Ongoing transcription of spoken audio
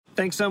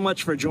Thanks so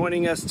much for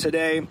joining us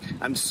today.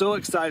 I'm so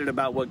excited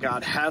about what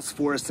God has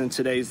for us in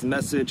today's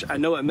message. I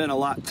know it meant a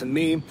lot to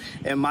me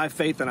and my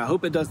faith, and I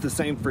hope it does the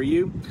same for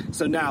you.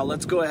 So now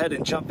let's go ahead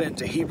and jump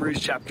into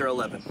Hebrews chapter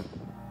 11.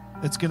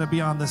 It's going to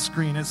be on the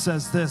screen. It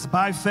says this: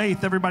 by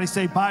faith, everybody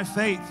say by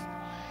faith.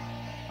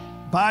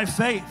 By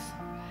faith,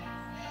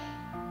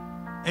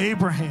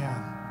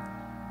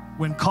 Abraham,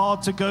 when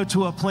called to go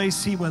to a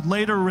place he would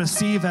later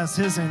receive as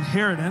his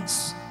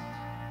inheritance,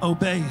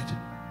 obeyed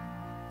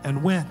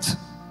and went,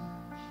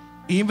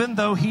 even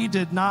though he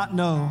did not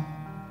know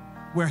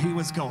where he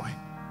was going,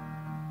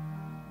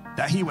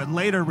 that he would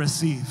later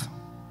receive.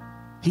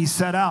 He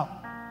set out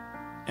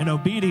in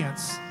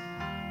obedience.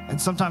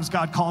 And sometimes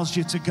God calls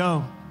you to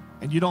go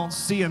and you don't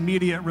see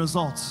immediate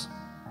results,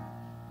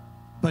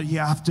 but you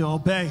have to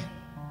obey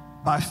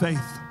by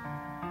faith.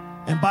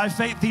 And by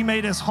faith, he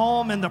made his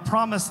home in the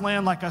promised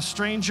land like a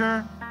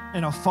stranger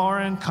in a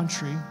foreign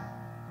country.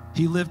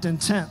 He lived in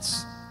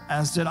tents,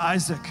 as did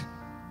Isaac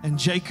and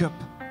Jacob,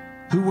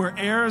 who were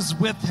heirs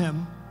with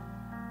him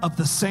of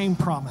the same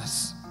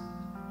promise.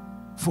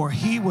 For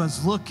he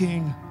was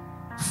looking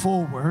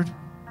forward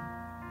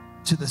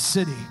to the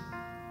city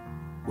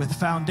with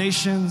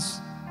foundations,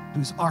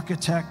 whose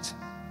architect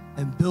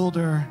and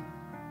builder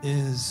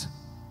is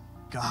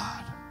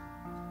God.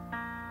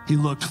 He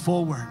looked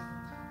forward.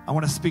 I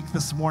want to speak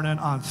this morning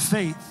on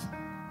faith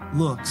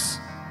looks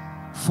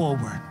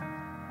forward.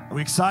 Are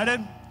we excited?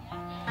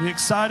 Are we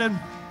excited?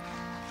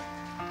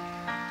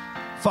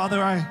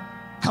 Father, I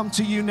come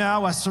to you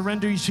now. I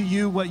surrender to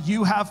you what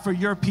you have for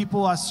your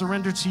people. I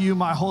surrender to you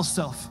my whole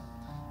self,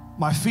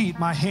 my feet,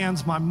 my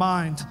hands, my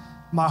mind,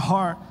 my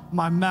heart,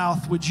 my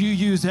mouth. Would you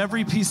use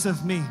every piece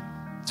of me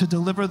to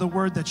deliver the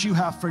word that you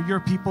have for your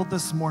people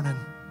this morning?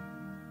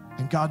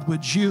 And God,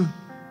 would you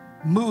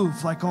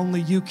move like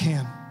only you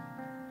can?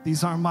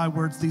 These aren't my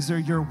words, these are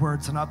your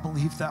words, and I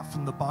believe that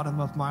from the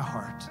bottom of my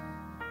heart.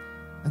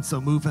 And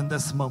so move in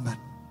this moment.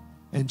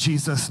 In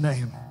Jesus'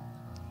 name.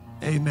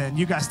 Amen.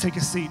 You guys take a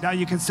seat. Now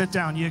you can sit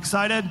down. You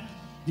excited?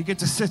 You get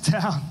to sit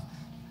down.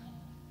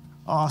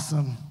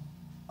 Awesome.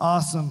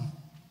 Awesome.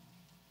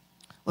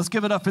 Let's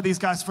give it up for these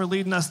guys for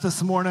leading us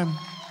this morning.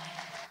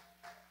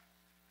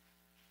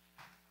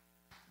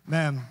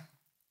 Man,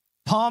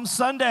 Palm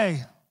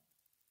Sunday.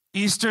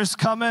 Easter's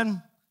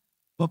coming,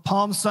 but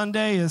Palm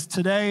Sunday is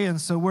today, and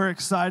so we're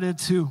excited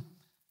to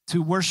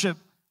worship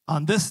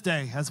on this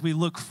day as we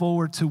look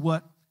forward to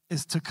what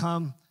is to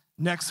come.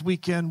 Next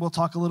weekend, we'll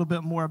talk a little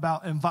bit more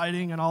about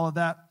inviting and all of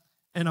that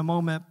in a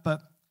moment, but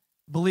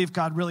I believe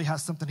God really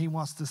has something he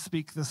wants to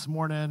speak this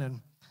morning.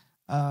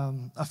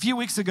 And a few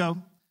weeks ago,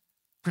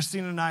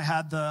 Christina and I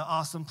had the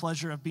awesome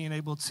pleasure of being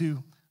able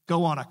to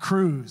go on a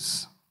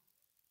cruise.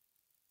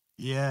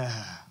 Yeah,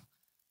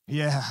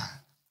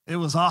 it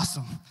was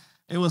awesome.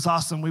 It was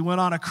awesome. We went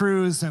on a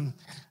cruise, and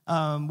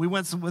we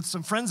went with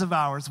some friends of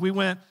ours. We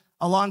went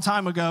a long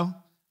time ago,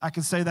 I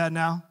can say that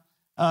now,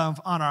 on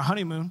our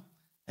honeymoon.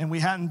 And we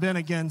hadn't been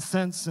again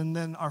since. And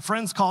then our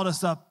friends called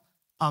us up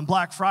on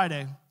Black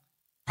Friday,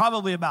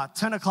 probably about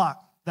 10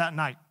 o'clock that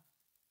night,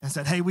 and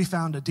said, hey, we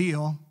found a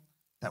deal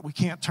that we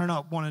can't turn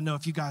up. Want to know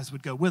if you guys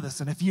would go with us.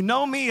 And if you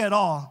know me at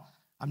all,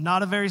 I'm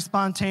not a very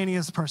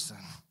spontaneous person.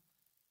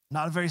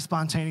 Not a very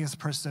spontaneous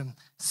person,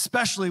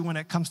 especially when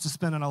it comes to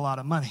spending a lot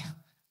of money.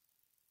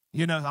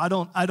 You know, I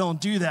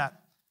don't do that.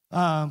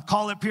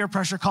 Call it peer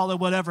pressure, call it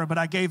whatever, but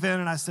I gave in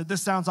and I said,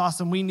 this sounds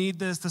awesome. We need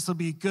this. This will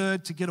be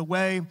good to get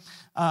away.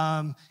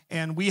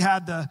 And we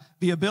had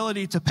the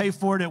ability to pay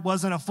for it. It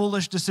wasn't a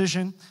foolish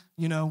decision.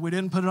 You know, we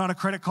didn't put it on a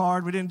credit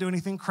card. We didn't do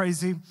anything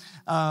crazy.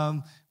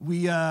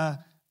 We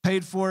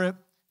paid for it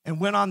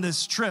and went on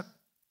this trip.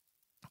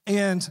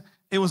 And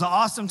it was an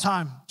awesome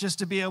time just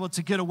to be able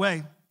to get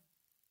away.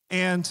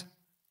 And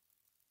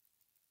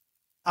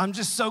I'm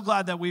just so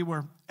glad that we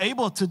were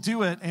able to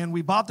do it. And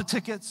we bought the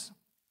tickets.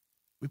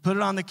 We put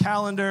it on the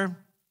calendar,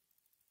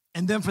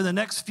 and then for the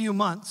next few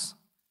months,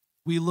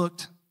 we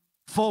looked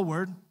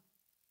forward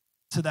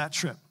to that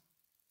trip.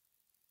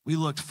 We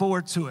looked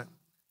forward to it,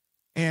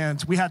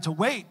 and we had to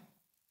wait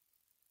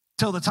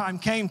till the time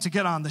came to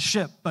get on the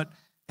ship, but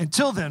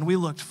until then, we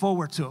looked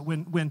forward to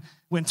it.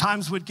 When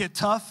times would get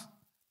tough,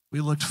 we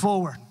looked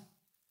forward.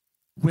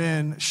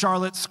 When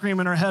Charlotte's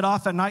screaming her head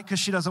off at night because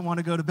she doesn't want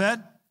to go to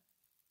bed,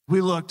 we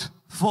looked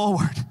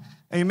forward,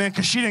 amen,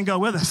 because she didn't go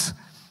with us.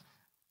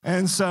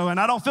 And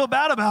I don't feel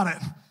bad about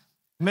it.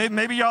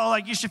 Maybe y'all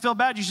like, you should feel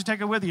bad, you should take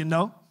her with you.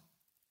 No,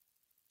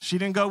 she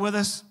didn't go with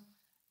us,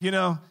 you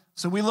know.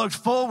 So we looked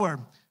forward.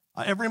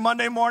 Every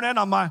Monday morning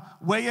on my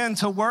way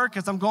into work,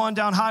 as I'm going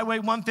down Highway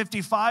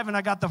 155, and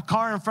I got the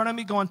car in front of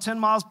me going 10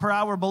 miles per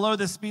hour below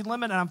the speed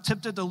limit, and I'm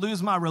tempted to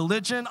lose my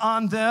religion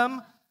on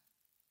them,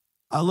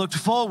 I looked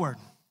forward.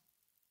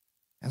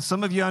 And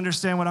some of you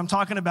understand what I'm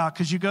talking about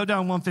because you go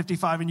down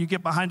 155 and you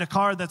get behind a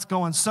car that's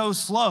going so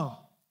slow.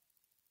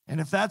 And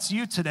if that's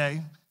you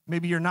today,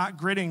 maybe you're not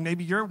gritting,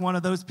 maybe you're one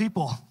of those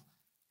people,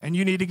 and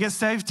you need to get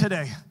saved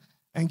today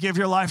and give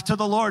your life to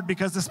the Lord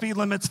because the speed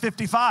limit's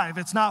 55.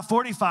 It's not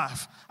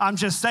 45. I'm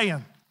just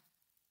saying.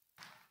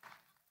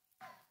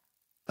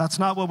 That's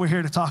not what we're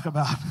here to talk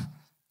about.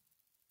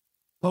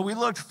 But we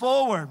looked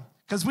forward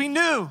because we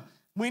knew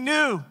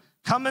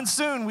coming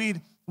soon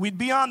we'd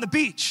be on the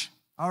beach,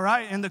 all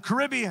right, in the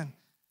Caribbean.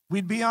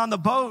 We'd be on the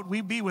boat.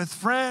 We'd be with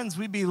friends.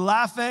 We'd be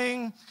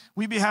laughing.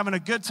 We'd be having a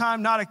good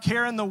time, not a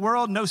care in the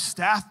world, no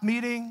staff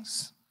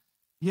meetings,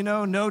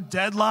 no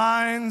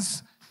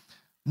deadlines,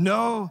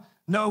 no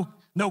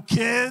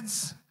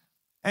kids.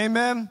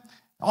 Amen.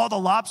 All the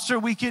lobster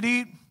we could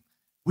eat.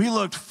 We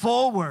looked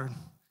forward.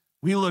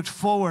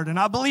 And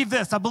I believe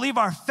this. I believe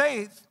our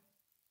faith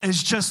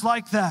is just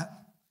like that.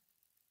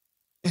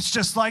 It's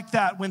just like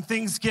that when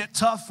things get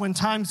tough, when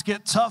times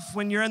get tough,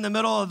 when you're in the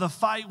middle of the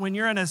fight, when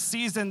you're in a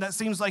season that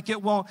seems like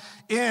it won't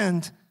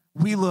end,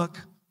 we look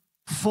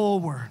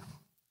forward.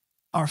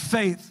 Our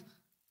faith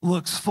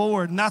looks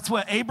forward. And that's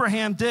what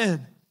Abraham did.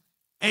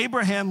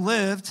 Abraham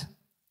lived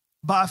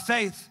by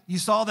faith. You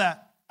saw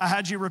that. I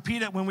had you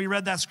repeat it when we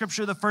read that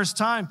scripture the first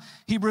time.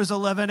 Hebrews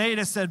 11:8,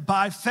 it said,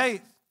 by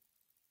faith,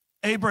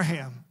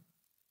 Abraham,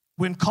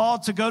 when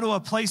called to go to a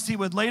place he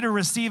would later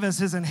receive as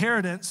his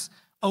inheritance,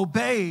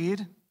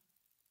 obeyed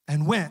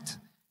and went.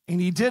 And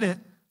he did it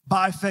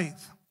by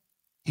faith.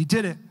 He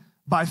did it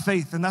by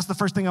faith. And that's the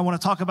first thing I want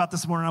to talk about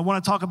this morning. I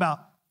want to talk about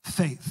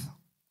faith.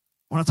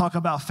 I want to talk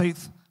about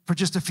faith for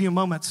just a few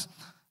moments.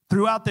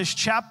 Throughout this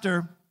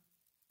chapter,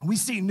 we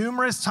see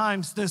numerous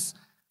times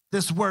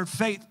this word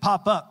faith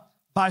pop up.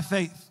 By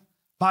faith,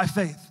 by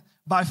faith,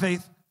 by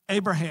faith,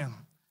 Abraham.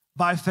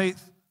 By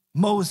faith,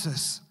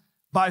 Moses.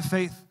 By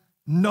faith,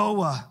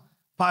 Noah.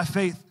 By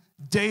faith,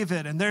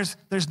 David. And there's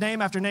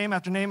name after name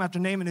after name after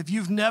name. And if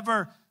you've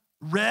never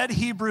read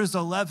Hebrews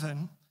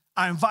 11,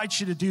 I invite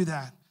you to do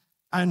that.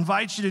 I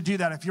invite you to do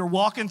that. If you're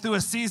walking through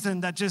a season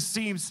that just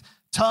seems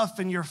tough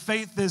and your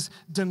faith is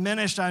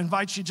diminished, I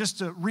invite you just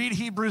to read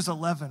Hebrews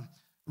 11.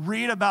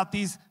 Read about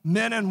these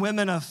men and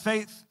women of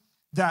faith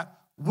that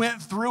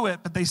went through it,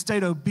 but they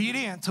stayed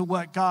obedient to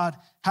what God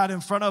had in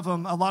front of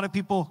them. A lot of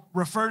people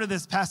refer to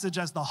this passage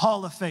as the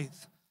Hall of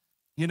Faith,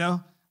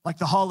 like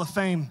the Hall of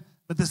Fame,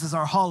 but this is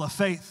our Hall of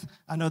Faith.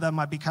 I know that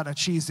might be kind of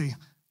cheesy.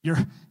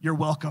 You're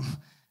welcome.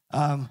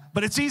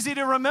 But it's easy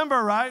to remember,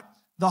 right?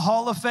 The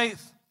Hall of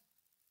Faith.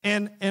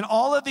 And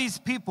all of these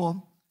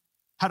people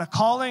had a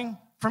calling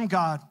from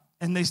God,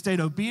 and they stayed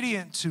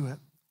obedient to it,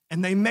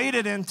 and they made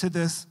it into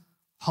this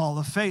Hall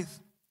of Faith.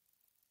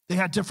 They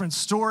had different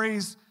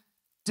stories,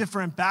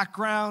 different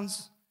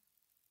backgrounds,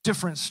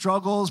 different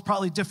struggles,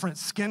 probably different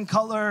skin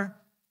color,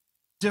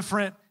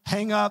 different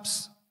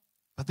hang-ups,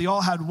 but they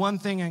all had one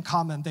thing in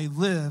common. They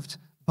lived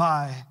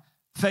by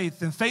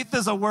faith. And faith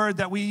is a word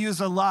that we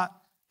use a lot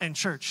in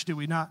church, do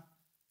we not?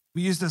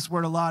 We use this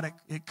word a lot.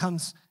 It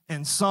comes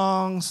in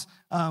songs.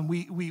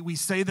 We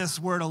say this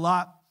word a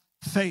lot,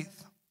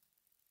 faith.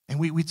 And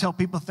we tell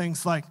people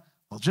things like,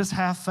 well, just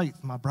have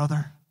faith, my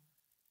brother,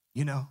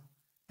 And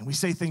we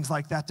say things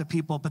like that to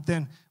people. But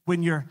then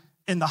when you're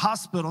in the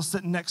hospital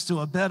sitting next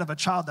to a bed of a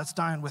child that's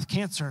dying with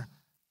cancer,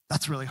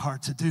 that's really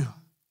hard to do.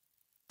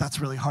 That's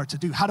really hard to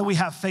do. How do we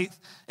have faith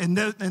in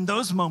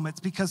those moments?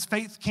 Because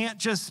faith can't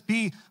just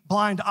be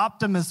blind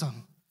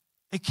optimism.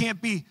 It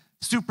can't be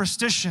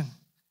superstition.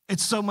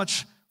 It's so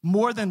much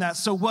more than that.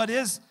 So what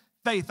is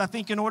faith? I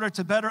think in order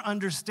to better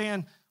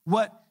understand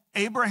what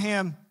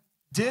Abraham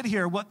did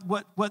here,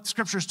 what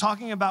Scripture is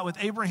talking about with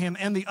Abraham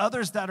and the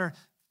others that are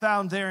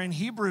found there in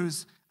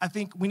Hebrews, I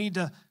think we need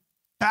to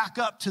back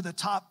up to the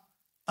top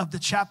of the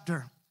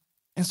chapter.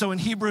 And so in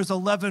Hebrews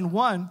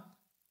 11:1,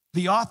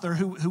 the author,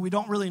 who we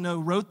don't really know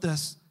wrote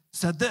this,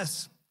 said,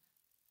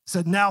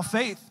 now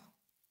faith,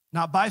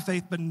 not by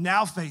faith, but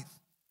now faith.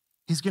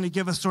 He's going to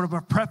give us sort of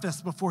a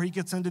preface before he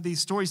gets into these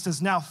stories. He says,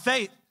 now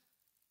faith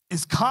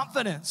is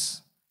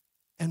confidence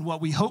in what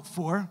we hope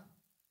for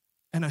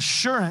and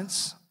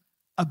assurance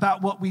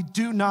about what we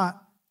do not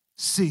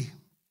see.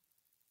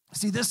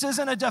 See, this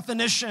isn't a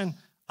definition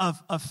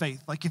of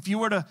faith. Like if you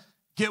were to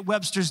get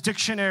Webster's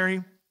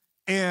dictionary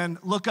and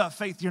look up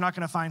faith, you're not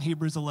going to find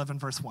Hebrews 11,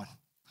 verse 1.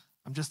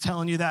 I'm just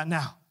telling you that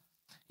now.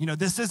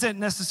 This isn't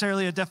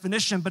necessarily a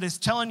definition, but it's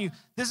telling you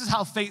this is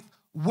how faith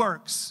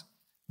works.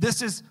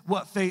 This is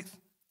what faith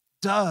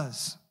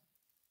does.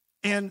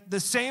 And the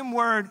same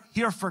word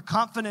here for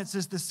confidence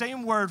is the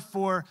same word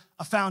for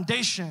a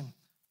foundation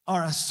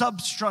or a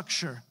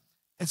substructure.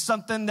 It's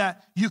something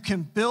that you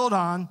can build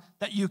on,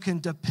 that you can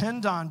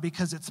depend on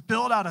because it's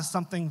built out of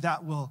something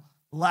that will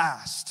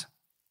last.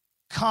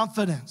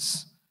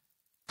 Confidence,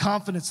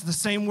 the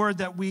same word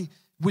that we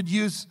would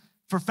use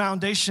for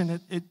foundation.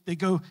 They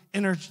go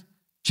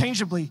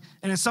interchangeably,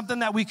 and it's something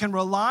that we can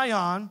rely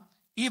on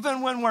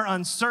even when we're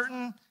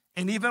uncertain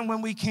and even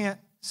when we can't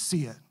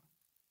see it.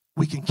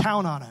 We can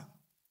count on it.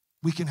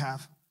 We can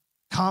have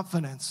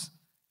confidence.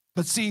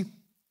 But see,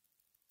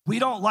 we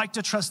don't like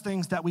to trust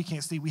things that we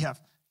can't see. We have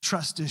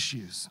trust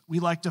issues. We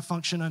like to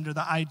function under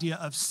the idea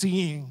of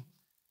seeing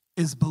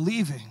is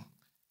believing,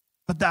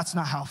 but that's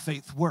not how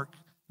faith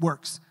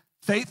works.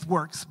 Faith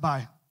works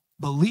by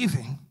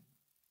believing,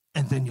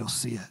 and then you'll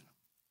see it.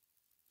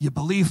 You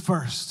believe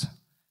first,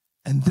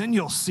 and then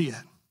you'll see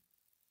it.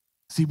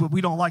 See, but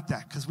we don't like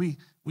that because we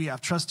we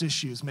have trust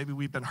issues. Maybe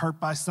we've been hurt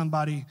by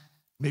somebody.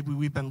 Maybe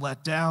we've been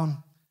let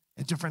down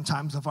at different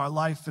times of our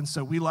life. And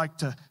so we like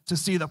to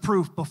see the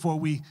proof before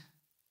we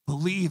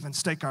believe and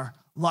stake our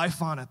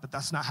life on it. But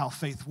that's not how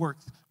faith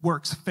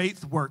works.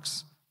 Faith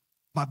works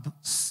by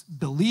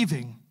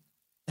believing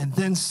and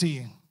then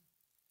seeing.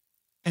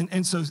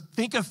 And so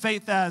think of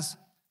faith as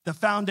the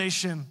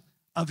foundation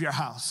of your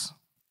house,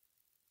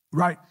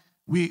 right?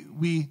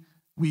 We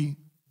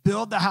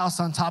build the house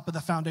on top of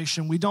the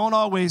foundation. We don't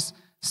always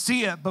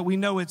see it, but we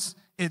know it's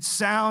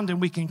sound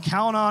and we can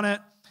count on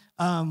it.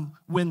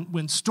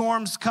 When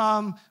storms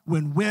come,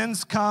 when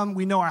winds come,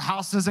 we know our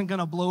house isn't going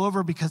to blow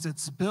over because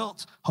it's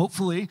built,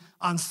 hopefully,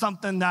 on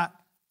something that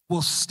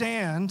will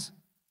stand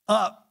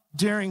up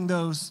during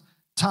those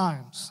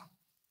times.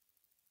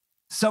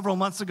 Several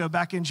months ago,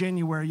 back in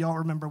January, y'all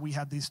remember we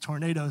had these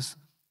tornadoes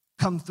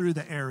come through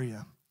the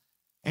area.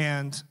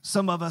 And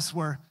some of us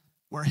were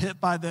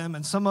hit by them,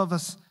 and some of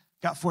us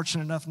got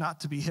fortunate enough not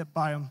to be hit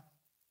by them.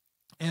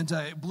 And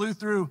it blew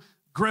through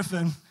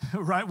Griffin,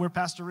 right, where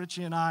Pastor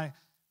Richie and I,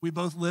 we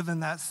both live in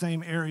that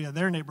same area.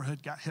 Their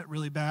neighborhood got hit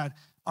really bad.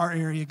 Our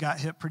area got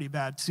hit pretty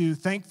bad too.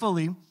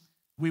 Thankfully,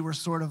 we were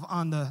sort of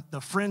on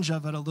the fringe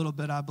of it a little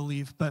bit, I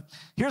believe. But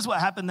here's what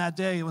happened that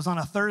day. It was on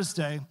a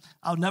Thursday.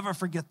 I'll never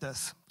forget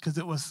this because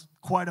it was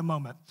quite a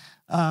moment.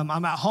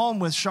 I'm at home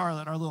with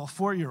Charlotte, our little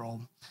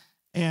 4-year-old,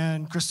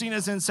 and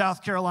Christina's in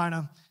South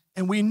Carolina.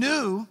 And we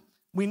knew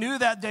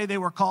that day they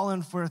were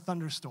calling for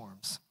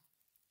thunderstorms.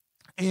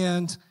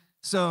 And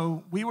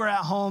so we were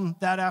at home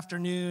that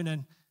afternoon,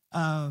 and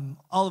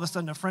all of a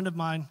sudden, a friend of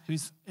mine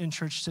who's in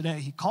church today,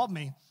 he called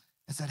me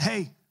and said,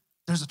 "Hey,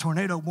 there's a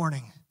tornado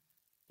warning.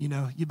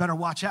 You better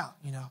watch out,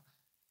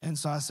 And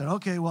so I said,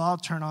 okay, well, I'll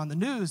turn on the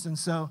news. And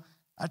so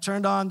I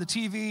turned on the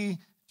TV,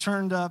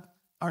 turned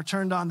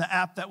on the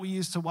app that we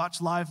use to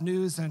watch live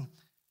news, and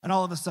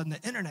all of a sudden,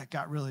 the internet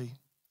got really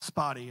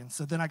spotty. And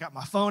so then I got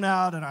my phone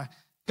out, and I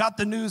got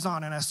the news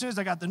on. And as soon as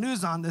I got the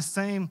news on, this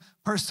same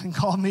person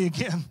called me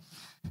again.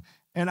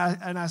 And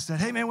I said,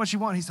 "Hey, man, what you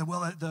want?" He said,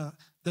 "Well,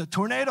 the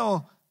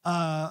tornado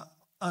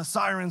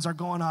sirens are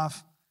going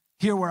off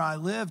here where I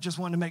live. Just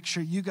wanted to make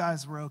sure you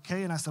guys were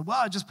okay." And I said, "Well,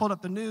 I just pulled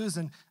up the news,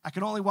 and I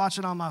can only watch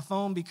it on my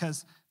phone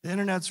because the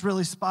internet's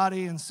really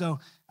spotty." And so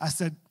I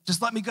said, "Just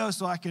let me go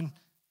so I can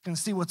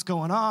see what's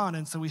going on."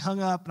 And so we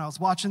hung up, and I was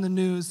watching the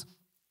news,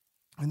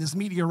 and this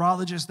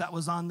meteorologist that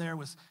was on there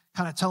was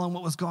kind of telling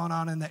what was going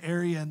on in the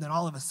area. And then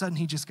all of a sudden,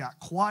 he just got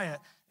quiet,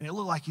 and it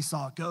looked like he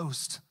saw a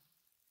ghost.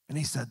 And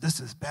he said, "This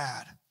is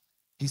bad."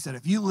 He said,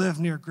 "If you live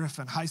near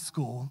Griffin High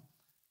School,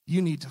 you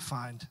need to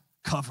find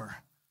cover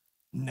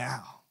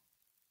now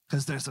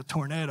because there's a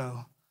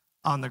tornado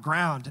on the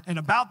ground." And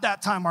about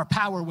that time, our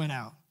power went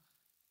out.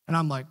 And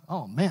I'm like,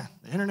 "Oh, man,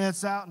 the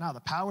internet's out. Now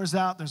the power's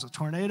out. There's a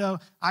tornado.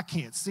 I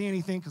can't see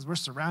anything because we're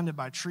surrounded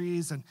by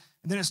trees." And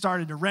then it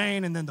started to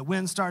rain, and then the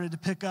wind started to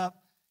pick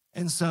up.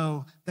 And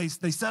so they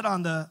said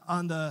on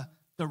the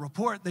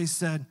report, they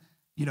said,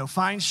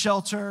 find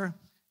shelter.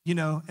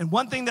 And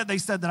one thing that they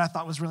said that I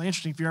thought was really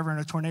interesting, if you're ever in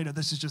a tornado,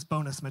 this is just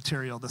bonus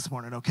material this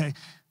morning, okay?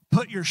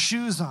 Put your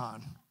shoes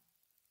on.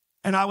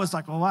 And I was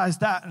like, "Well, why is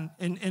that?" And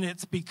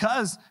it's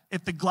because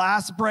if the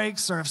glass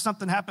breaks or if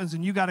something happens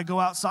and you got to go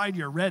outside,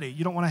 you're ready.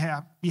 You don't want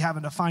to be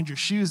having to find your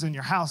shoes in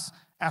your house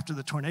after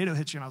the tornado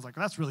hits you. And I was like,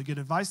 "That's really good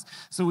advice."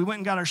 So we went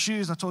and got our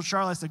shoes. I told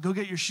Charlotte, I said, "Go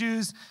get your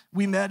shoes."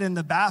 We met in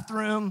the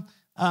bathroom.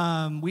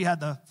 We had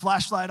the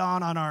flashlight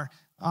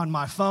on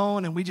my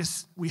phone, and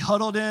we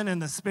huddled in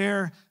the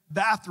spare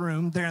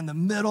bathroom there in the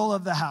middle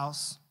of the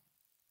house.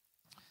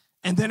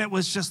 And then it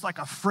was just like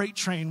a freight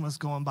train was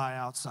going by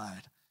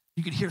outside.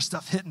 You could hear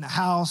stuff hitting the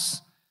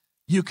house.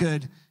 You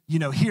could,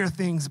 hear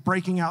things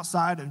breaking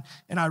outside.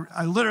 And I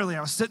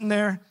was sitting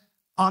there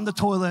on the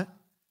toilet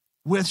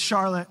with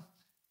Charlotte,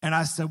 and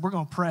I said, "We're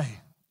going to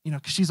pray,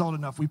 because she's old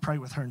enough. We pray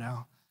with her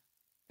now."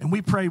 And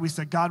we prayed. We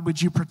said, "God,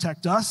 would you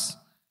protect us?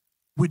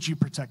 Would you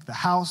protect the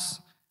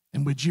house?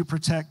 And would you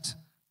protect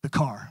the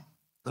car?"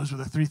 Those were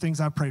the 3 things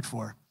I prayed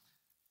for.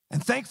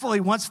 And thankfully,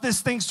 once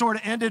this thing sort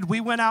of ended, we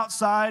went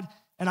outside,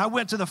 and I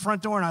went to the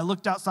front door, and I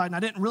looked outside, and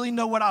I didn't really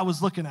know what I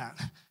was looking at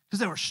because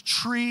there were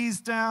trees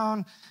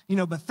down,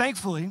 but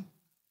thankfully,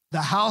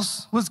 the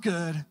house was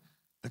good,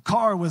 the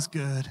car was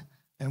good,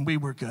 and we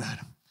were good.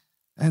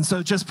 And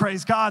so just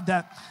praise God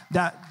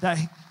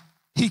that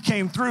he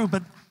came through.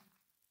 But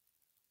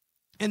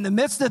in the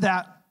midst of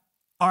that,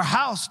 our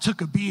house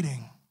took a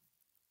beating.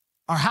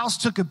 Our house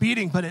took a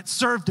beating, but it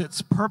served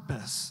its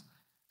purpose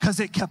because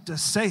it kept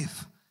us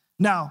safe.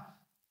 Now,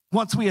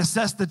 once we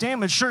assessed the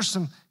damage, sure,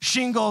 some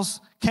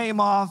shingles came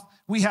off.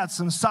 We had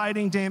some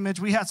siding damage.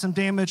 We had some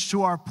damage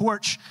to our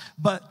porch,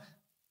 but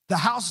the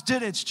house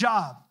did its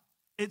job.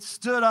 It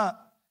stood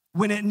up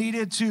when it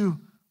needed to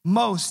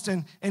most.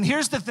 And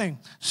here's the thing.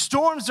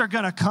 Storms are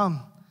going to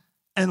come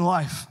in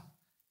life.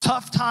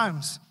 Tough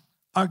times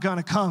are going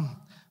to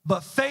come,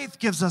 but faith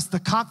gives us the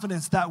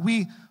confidence that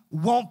we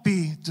won't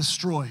be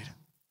destroyed.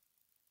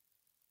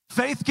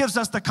 Faith gives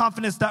us the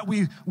confidence that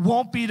we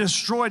won't be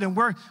destroyed, and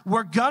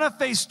we're gonna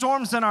face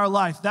storms in our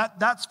life.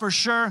 That's for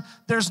sure.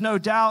 There's no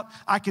doubt.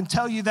 I can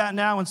tell you that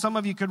now, and some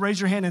of you could raise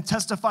your hand and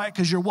testify it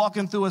because you're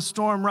walking through a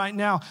storm right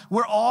now.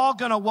 We're all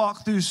gonna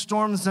walk through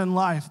storms in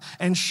life,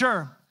 and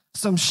sure,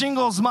 some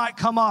shingles might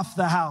come off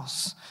the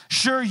house.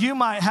 Sure, you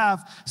might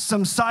have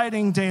some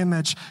siding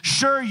damage.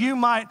 Sure, you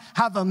might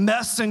have a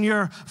mess in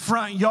your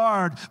front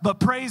yard,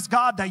 but praise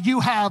God that you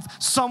have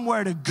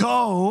somewhere to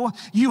go.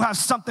 You have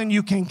something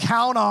you can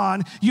count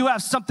on. You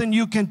have something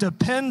you can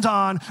depend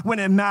on when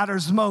it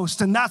matters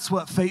most, and that's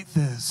what faith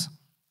is.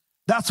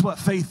 That's what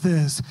faith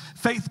is.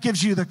 Faith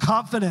gives you the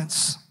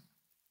confidence.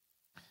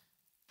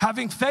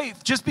 Having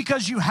faith, just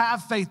because you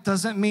have faith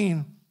doesn't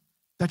mean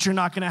that you're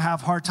not going to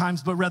have hard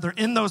times, but rather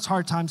in those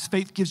hard times,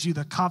 faith gives you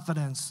the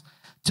confidence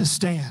to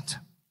stand.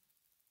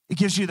 It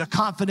gives you the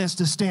confidence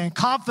to stand.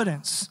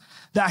 Confidence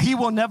that he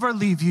will never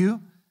leave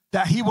you,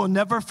 that he will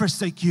never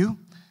forsake you.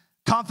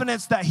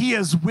 Confidence that he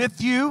is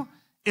with you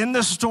in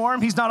the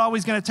storm. He's not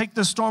always going to take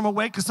the storm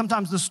away because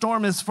sometimes the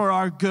storm is for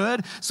our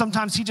good.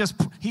 Sometimes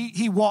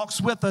he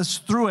walks with us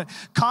through it.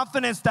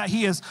 Confidence that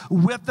he is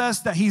with us,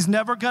 that he's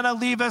never going to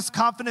leave us.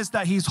 Confidence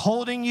that he's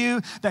holding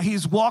you, that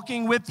he's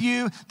walking with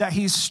you, that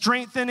he's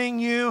strengthening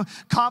you.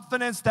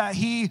 Confidence that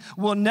he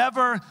will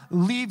never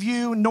leave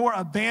you nor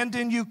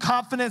abandon you.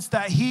 Confidence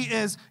that he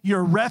is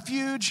your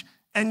refuge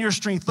and your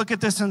strength. Look at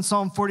this in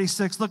Psalm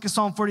 46. Look at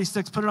Psalm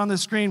 46. Put it on the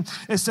screen.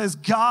 It says,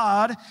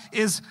 God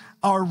is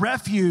our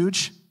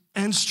refuge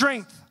and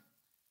strength,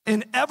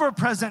 an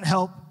ever-present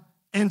help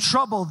in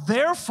trouble.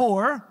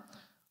 Therefore,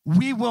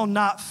 we will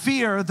not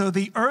fear, though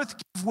the earth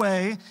give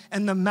way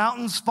and the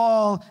mountains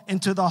fall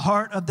into the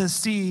heart of the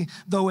sea,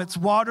 though its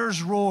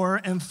waters roar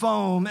and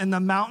foam and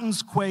the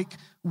mountains quake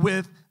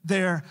with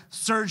their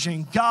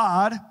surging.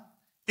 God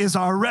is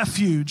our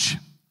refuge.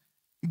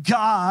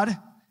 God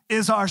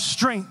is our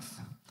strength.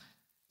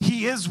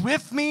 He is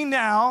with me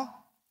now.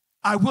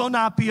 I will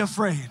not be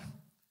afraid.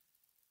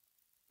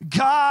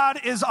 God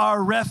is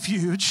our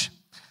refuge.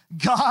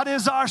 God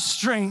is our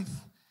strength.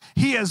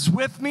 He is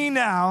with me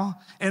now,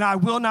 and I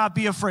will not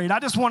be afraid. I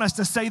just want us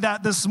to say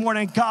that this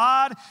morning.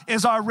 God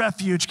is our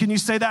refuge. Can you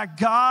say that?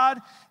 God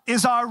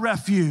is our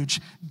refuge.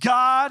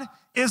 God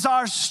is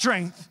our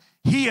strength.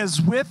 He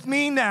is with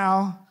me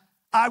now.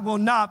 I will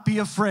not be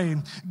afraid.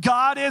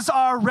 God is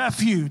our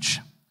refuge.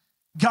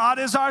 God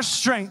is our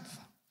strength.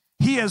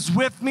 He is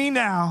with me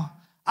now.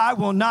 I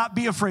will not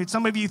be afraid.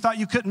 Some of you thought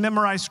you couldn't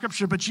memorize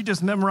scripture, but you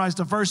just memorized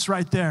a verse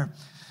right there.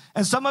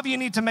 And some of you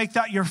need to make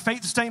that your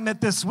faith statement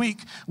this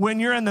week. When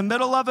you're in the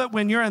middle of it,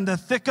 when you're in the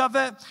thick of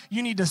it,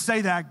 you need to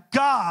say that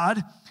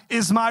God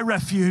is my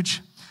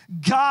refuge.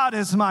 God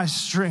is my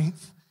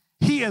strength.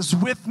 He is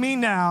with me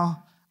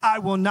now. I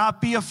will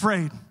not be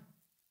afraid.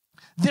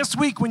 This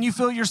week, when you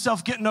feel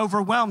yourself getting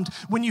overwhelmed,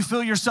 when you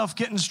feel yourself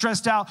getting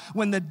stressed out,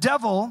 when the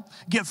devil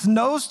gets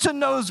nose to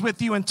nose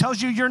with you and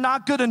tells you you're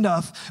not good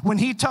enough, when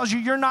he tells you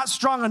you're not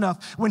strong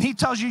enough, when he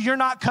tells you you're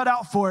not cut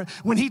out for it,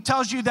 when he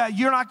tells you that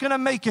you're not going to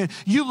make it,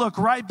 you look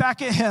right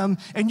back at him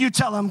and you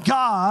tell him,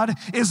 God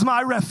is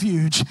my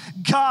refuge.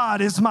 God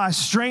is my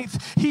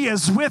strength. He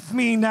is with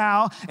me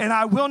now, and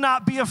I will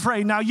not be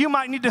afraid. Now, you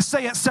might need to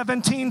say it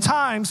 17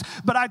 times,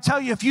 but I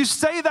tell you, if you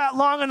say that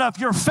long enough,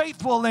 your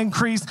faith will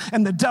increase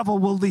and the devil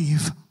will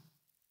leave.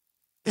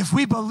 If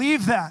we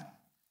believe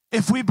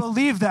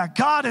that,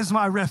 God is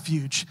my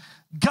refuge,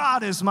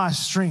 God is my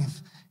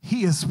strength,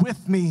 he is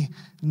with me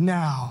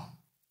now,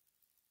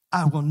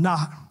 I will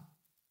not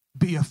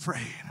be afraid.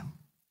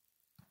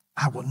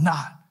 I will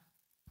not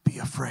be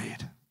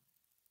afraid.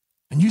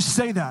 And you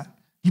say that,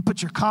 you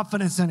put your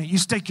confidence in it, you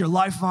stake your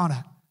life on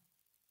it.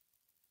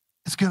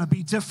 It's going to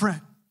be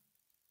different.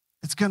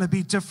 It's going to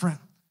be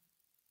different.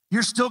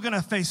 You're still going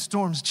to face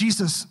storms.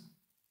 Jesus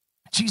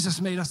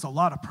made us a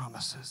lot of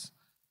promises.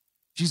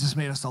 Jesus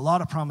made us a lot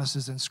of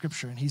promises in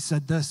Scripture, and he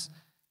said this.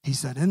 He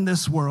said, in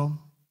this world,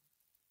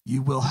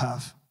 you will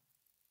have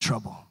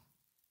trouble.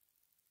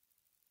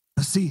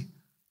 But see,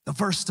 the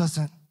verse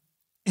doesn't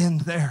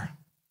end there.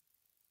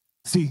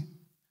 See,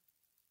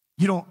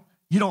 you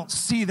don't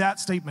see that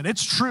statement.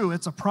 It's true,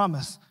 it's a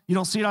promise. You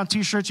don't see it on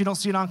t-shirts, you don't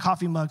see it on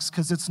coffee mugs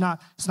because it's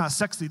not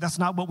sexy. That's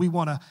not what we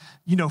want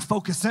to,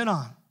 focus in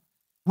on.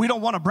 We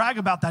don't want to brag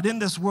about that. In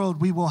this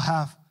world, we will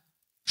have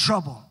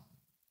trouble.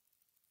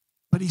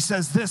 But he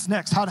says this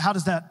next. How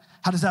does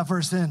that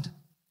verse end?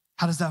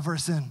 How does that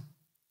verse end?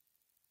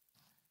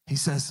 He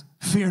says,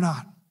 fear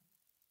not,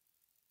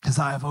 because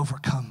I have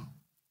overcome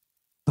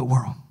the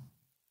world.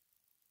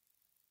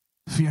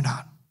 Fear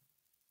not.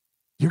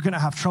 You're going to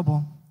have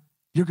trouble.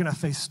 You're going to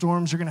face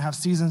storms. You're going to have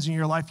seasons in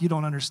your life you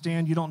don't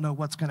understand. You don't know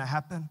what's going to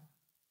happen.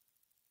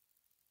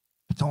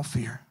 But don't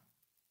fear,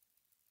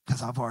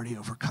 because I've already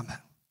overcome it.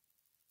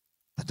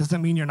 That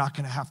doesn't mean you're not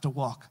going to have to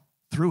walk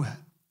through it.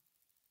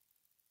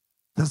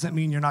 Doesn't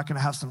mean you're not going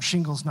to have some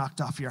shingles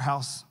knocked off your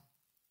house.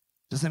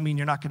 Doesn't mean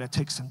you're not going to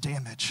take some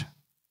damage.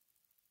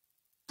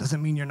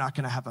 Doesn't mean you're not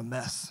going to have a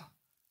mess.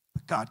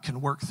 But God can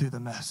work through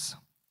the mess.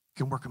 He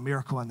can work a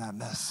miracle in that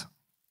mess.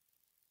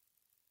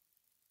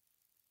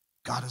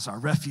 God is our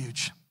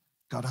refuge.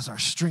 God is our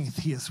strength.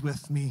 He is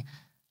with me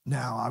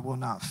now. I will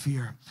not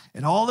fear.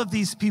 And all of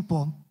these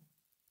people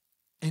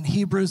in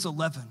Hebrews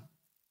 11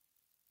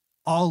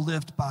 all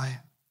lived by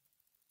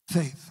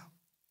faith.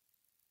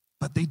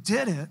 But they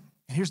did it,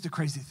 and here's the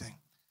crazy thing.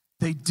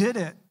 They did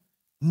it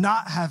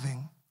not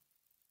having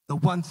the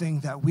one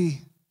thing that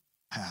we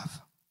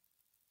have.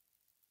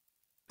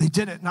 They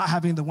did it not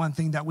having the one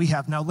thing that we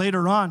have. Now,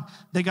 later on,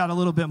 they got a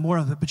little bit more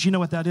of it, but you know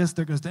what that is?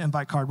 There goes the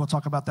invite card. We'll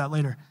talk about that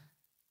later.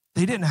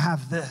 They didn't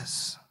have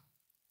this.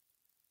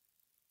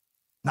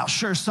 Now,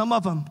 sure, some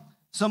of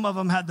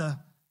them had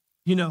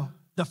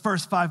the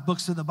first 5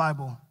 books of the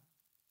Bible.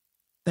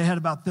 They had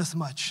about this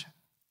much.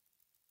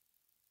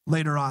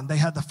 Later on, they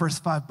had the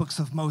first 5 books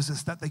of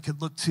Moses that they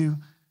could look to,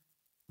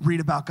 read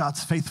about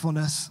God's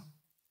faithfulness.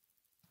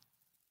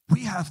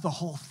 We have the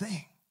whole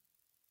thing.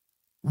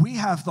 We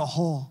have the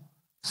whole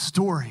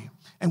story.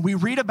 And we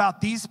read about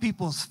these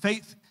people's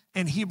faith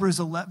in Hebrews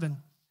 11,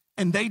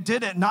 and they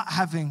did it not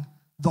having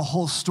the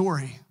whole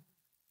story,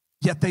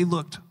 yet they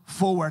looked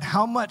forward.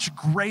 How much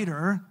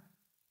greater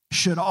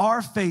should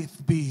our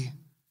faith be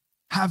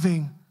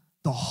having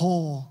the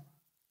whole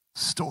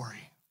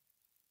story?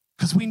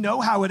 Because we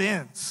know how it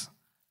ends.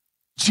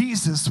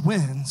 Jesus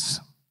wins.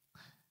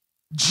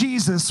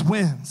 Jesus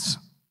wins.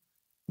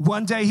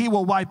 One day he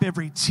will wipe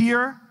every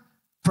tear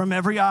from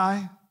every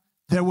eye.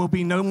 There will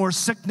be no more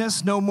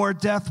sickness, no more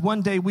death.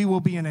 One day we will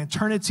be in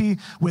eternity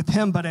with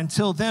him, but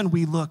until then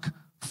we look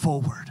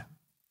forward.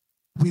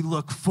 We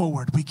look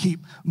forward. We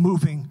keep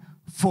moving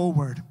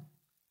forward.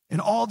 And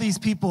all these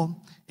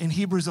people in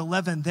Hebrews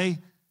 11, they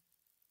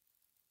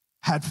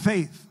had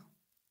faith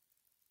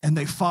and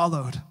they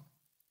followed.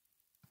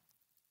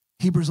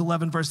 Hebrews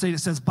 11, verse 8, it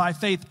says, by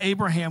faith,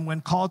 Abraham, when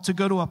called to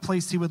go to a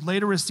place he would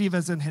later receive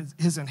as in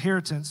his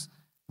inheritance,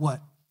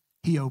 what?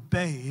 He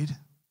obeyed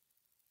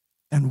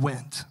and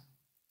went,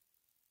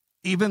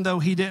 even though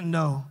he didn't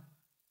know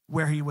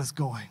where he was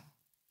going.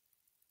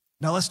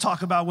 Now let's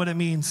talk about what it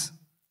means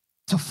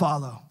to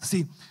follow.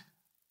 See,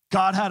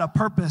 God had a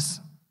purpose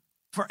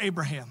for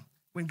Abraham.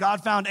 When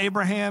God found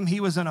Abraham,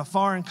 he was in a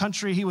foreign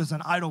country. He was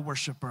an idol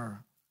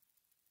worshiper.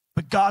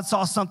 But God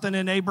saw something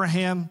in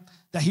Abraham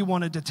that he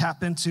wanted to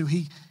tap into.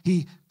 He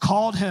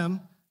called him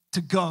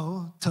to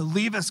go, to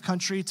leave his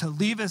country, to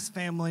leave his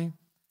family,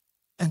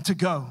 and to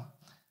go.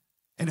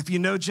 And if you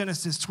know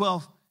Genesis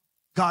 12,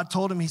 God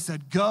told him, he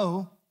said,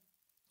 go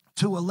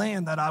to a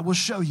land that I will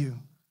show you.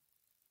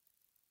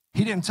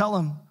 He didn't tell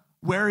him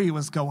where he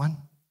was going.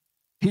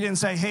 He didn't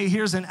say, hey,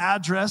 here's an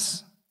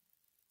address,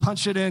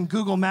 punch it in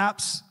Google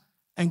Maps,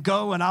 and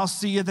go, and I'll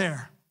see you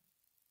there.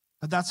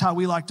 But that's how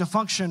we like to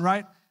function,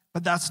 right?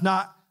 But that's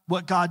not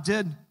what God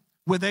did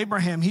with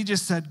Abraham. He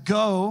just said,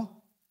 go,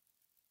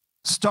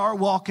 start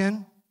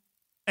walking,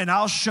 and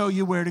I'll show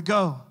you where to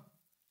go.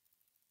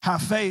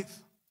 Have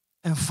faith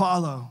and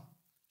follow.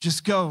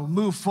 Just go,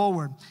 move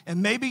forward.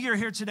 And maybe you're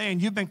here today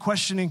and you've been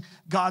questioning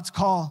God's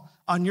call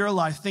on your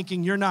life,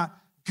 thinking you're not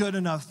good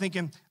enough,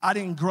 thinking I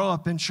didn't grow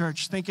up in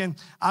church, thinking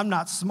I'm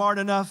not smart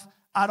enough,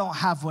 I don't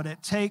have what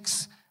it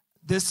takes.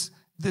 This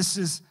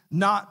is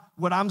not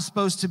what I'm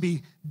supposed to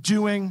be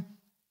doing.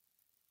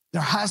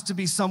 There has to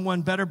be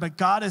someone better, but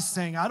God is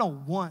saying, I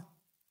don't want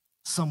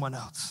someone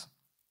else.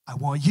 I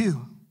want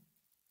you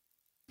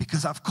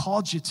because I've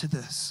called you to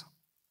this.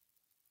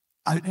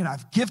 And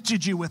I've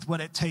gifted you with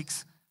what it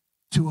takes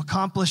to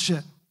accomplish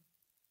it.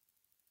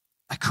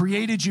 I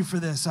created you for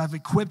this. I've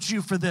equipped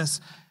you for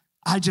this.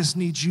 I just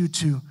need you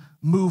to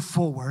move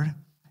forward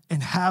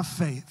and have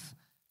faith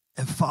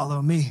and follow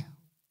me.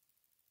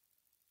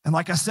 And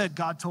like I said,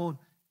 God told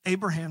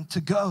Abraham to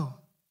go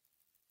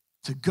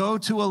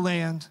to a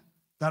land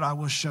that I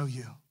will show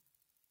you.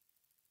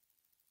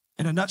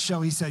 In a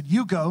nutshell, he said,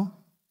 you go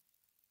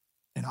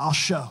and I'll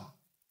show.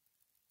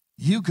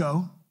 You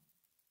go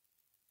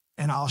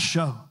and I'll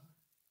show.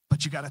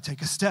 But you got to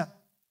take a step.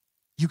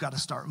 You got to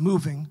start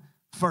moving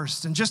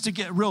first. And just to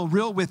get real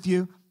with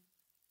you,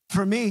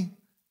 for me,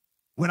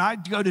 when I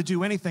go to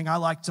do anything, I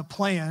like to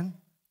plan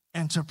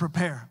and to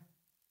prepare.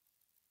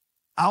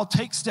 I'll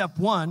take step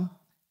 1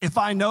 if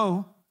I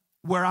know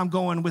where I'm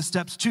going with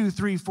steps 2,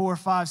 3, 4,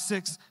 5,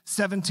 6,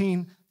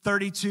 17,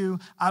 32.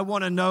 I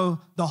want to know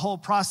the whole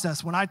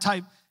process. When I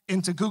type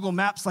into Google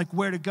Maps, like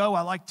where to go,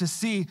 I like to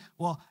see,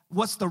 well,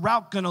 what's the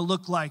route going to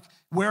look like?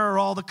 Where are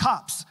all the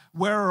cops?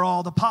 Where are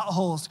all the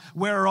potholes?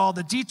 Where are all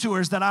the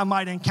detours that I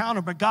might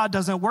encounter? But God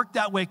doesn't work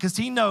that way because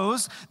he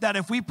knows that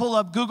if we pull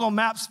up Google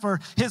Maps for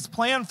his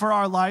plan for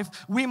our life,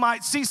 we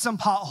might see some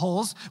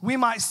potholes, we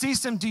might see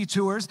some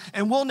detours,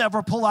 and we'll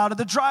never pull out of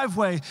the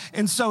driveway.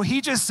 And so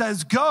he just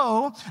says,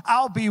 go,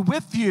 I'll be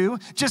with you.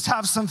 Just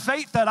have some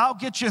faith that I'll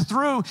get you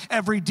through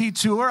every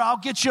detour. I'll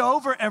get you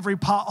over every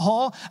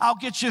pothole. I'll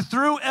get you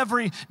through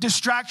every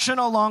distraction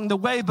along the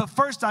way. But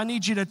first, I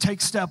need you to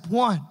take step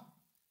 1.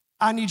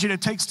 I need you to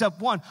take step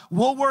 1.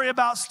 We'll worry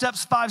about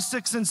steps 5,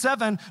 6, and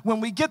 7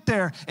 when we get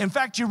there. In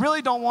fact, you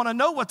really don't want to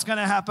know what's going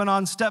to happen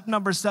on step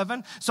number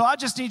 7. So I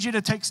just need you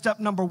to take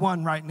step number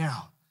 1 right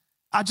now.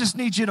 I just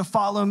need you to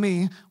follow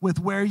me with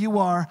where you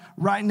are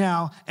right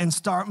now and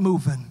start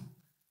moving.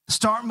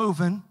 Start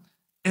moving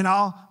and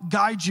I'll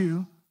guide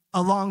you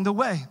along the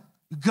way.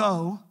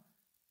 Go,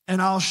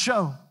 and I'll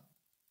show.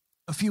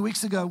 A few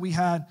weeks ago, we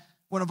had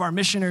one of our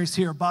missionaries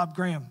here, Bob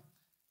Graham.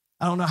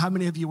 I don't know how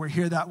many of you were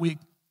here that week,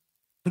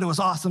 but it was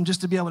awesome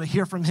just to be able to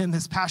hear from him,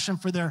 his passion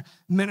for their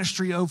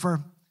ministry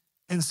over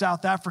in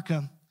South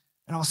Africa.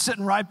 And I was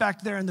sitting right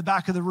back there in the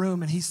back of the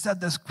room, and he said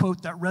this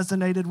quote that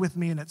resonated with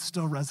me, and it's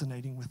still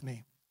resonating with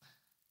me.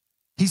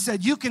 He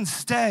said, you can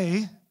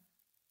stay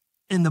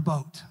in the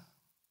boat.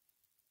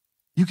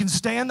 You can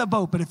stay in the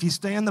boat, but if you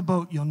stay in the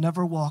boat, you'll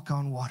never walk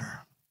on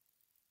water.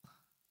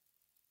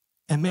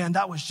 And man,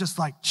 that was just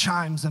like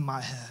chimes in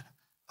my head.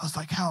 I was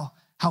like, how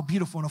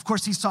beautiful. And of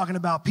course, he's talking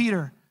about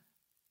Peter,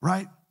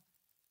 right?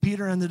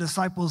 Peter and the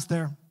disciples,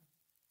 they're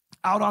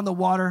out on the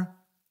water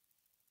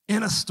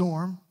in a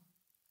storm.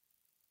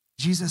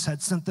 Jesus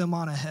had sent them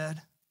on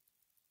ahead,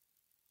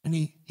 and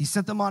he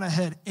sent them on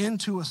ahead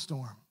into a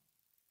storm.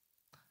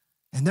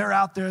 And they're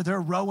out there,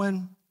 they're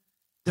rowing,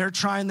 they're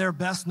trying their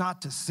best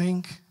not to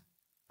sink.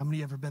 How many of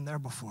you ever been there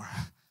before?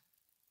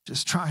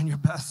 Just trying your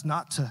best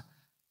not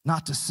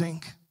to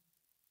sink.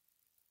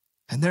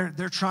 And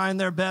they're trying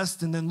their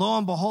best, and then lo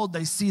and behold,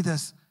 they see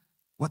this,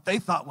 what they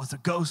thought was a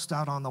ghost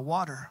out on the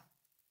water.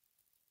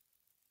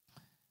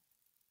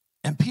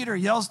 And Peter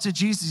yells to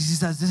Jesus, he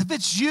says, if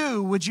it's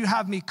you, would you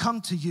have me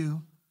come to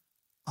you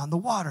on the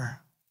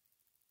water?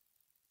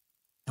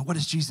 And what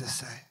does Jesus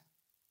say?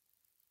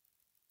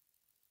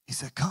 He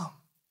said, come.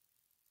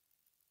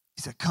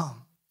 He said,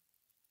 come.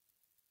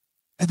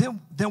 And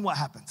then what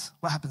happens?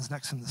 What happens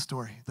next in the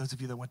story? Those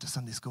of you that went to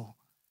Sunday school.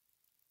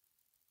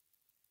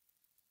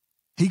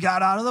 He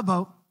got out of the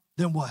boat,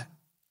 then what?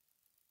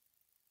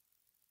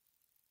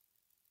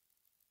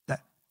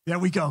 There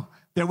we go.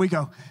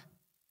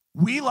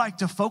 We like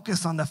to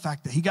focus on the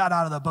fact that he got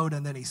out of the boat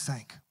and then he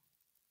sank.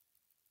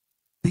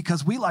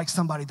 Because we like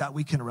somebody that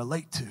we can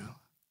relate to.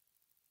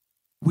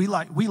 We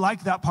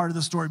like that part of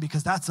the story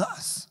because that's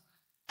us.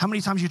 How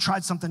many times you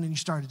tried something and you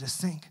started to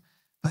sink?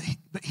 But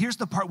here's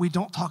the part we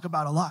don't talk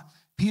about a lot.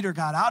 Peter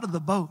got out of the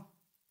boat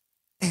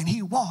and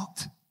he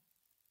walked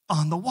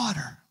on the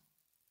water.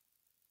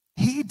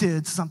 He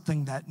did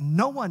something that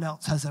no one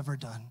else has ever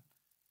done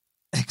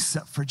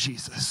except for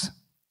Jesus.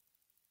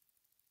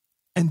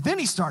 And then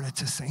he started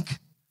to sink.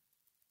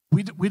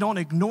 We don't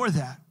ignore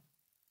that.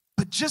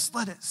 But just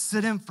let it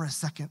sit in for a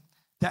second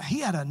that he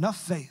had enough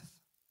faith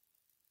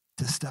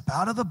to step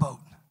out of the boat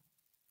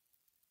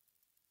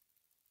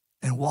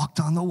and walked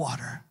on the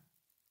water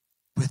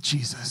with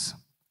Jesus.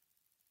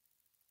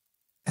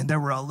 And there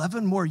were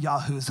 11 more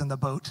yahoos in the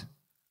boat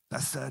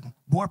that said,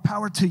 more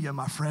power to you,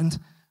 my friend.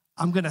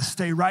 I'm going to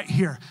stay right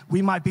here.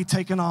 We might be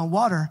taking on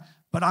water,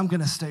 but I'm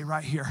going to stay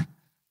right here.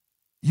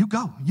 You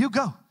go.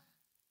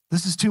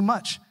 This is too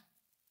much.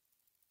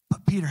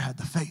 But Peter had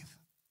the faith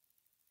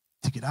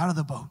to get out of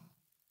the boat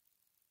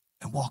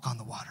and walk on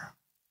the water.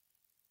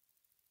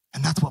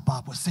 And that's what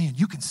Bob was saying.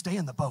 You can stay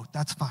in the boat.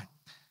 That's fine.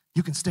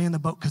 You can stay in the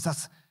boat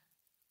because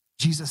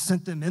Jesus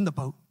sent them in the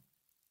boat.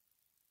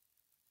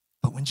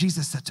 But when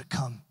Jesus said to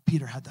come,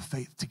 Peter had the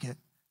faith to get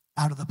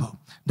out of the boat.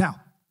 Now,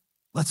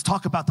 let's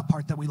talk about the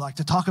part that we like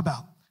to talk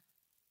about.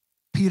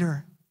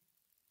 Peter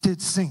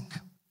did sink.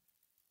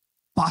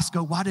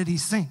 Bosco, why did he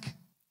sink?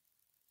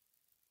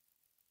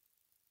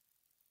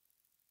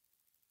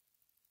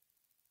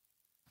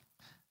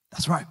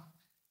 That's right.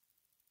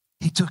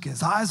 He took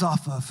his eyes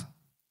off of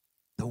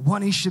the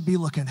one he should be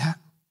looking at,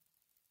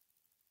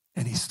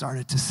 and he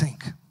started to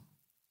sink.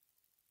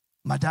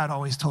 My dad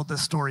always told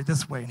this story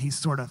this way, and he's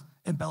sort of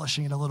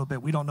embellishing it a little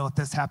bit. We don't know if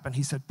this happened.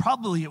 He said,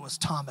 probably it was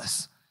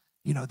Thomas,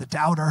 the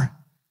doubter,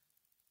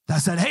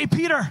 that said, hey,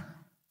 Peter,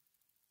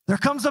 there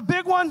comes a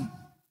big one.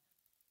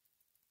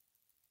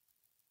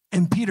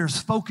 And Peter's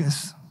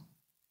focus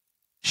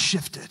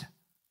shifted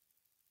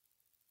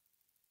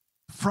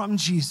from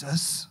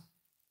Jesus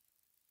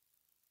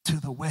to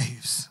the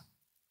waves,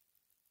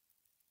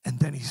 and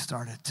then he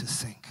started to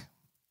sink.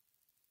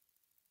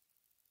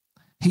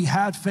 He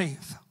had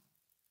faith,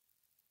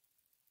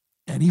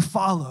 and he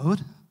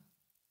followed,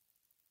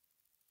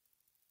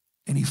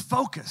 and he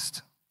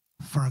focused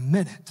for a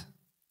minute,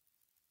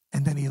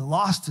 and then he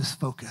lost his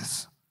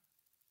focus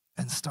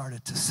and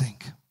started to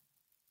sink.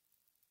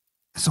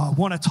 So I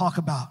want to talk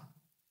about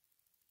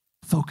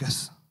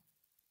focus.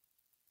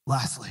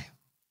 Lastly,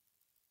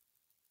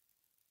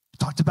 we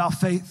talked about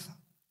faith.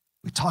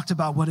 We talked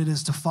about what it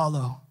is to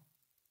follow,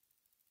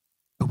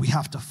 but we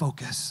have to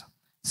focus.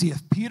 See,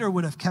 if Peter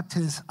would have kept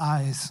his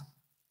eyes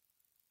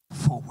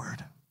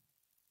forward,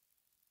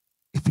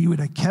 if he would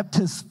have kept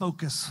his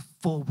focus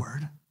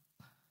forward,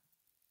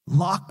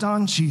 locked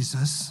on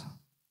Jesus,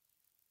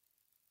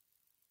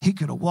 he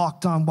could have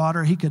walked on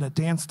water, he could have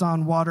danced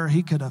on water,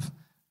 he could have,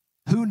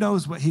 who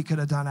knows what he could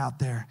have done out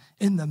there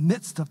in the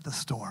midst of the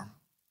storm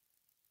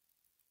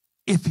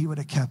if he would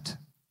have kept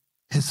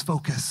his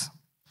focus.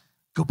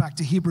 Go back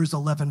to Hebrews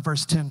 11,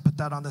 verse 10. Put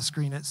that on the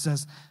screen. It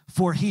says,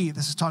 for he,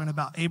 this is talking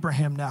about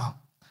Abraham now.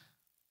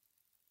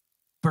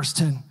 Verse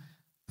 10,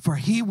 for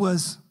he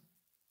was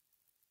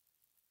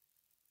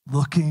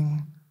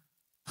looking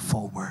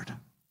forward.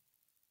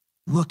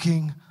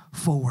 looking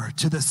forward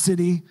to the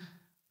city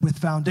with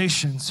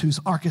foundations, whose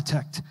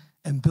architect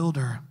and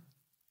builder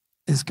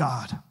is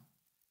God.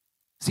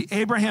 See,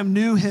 Abraham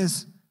knew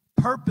his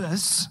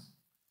purpose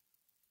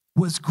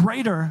was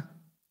greater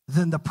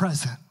than the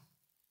present.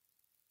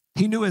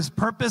 He knew his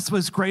purpose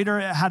was greater.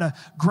 It had a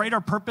greater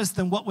purpose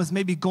than what was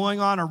maybe going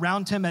on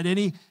around him at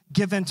any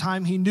given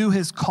time. He knew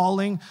his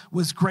calling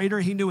was greater.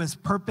 He knew his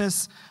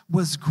purpose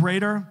was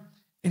greater.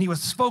 And he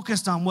was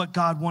focused on what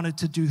God wanted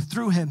to do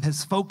through him.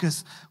 His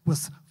focus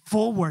was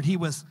forward. He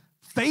was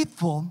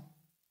faithful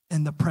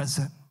in the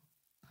present,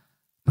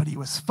 but he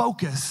was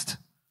focused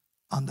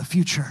on the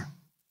future.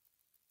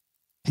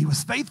 He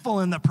was faithful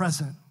in the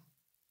present,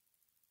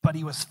 but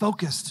he was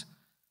focused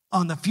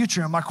on the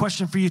future. And my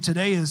question for you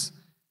today is,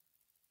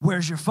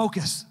 where's your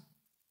focus?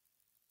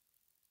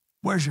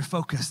 Where's your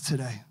focus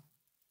today?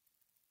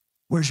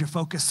 Where's your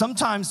focus?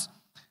 Sometimes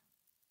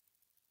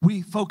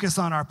we focus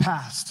on our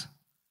past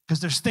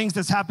because there's things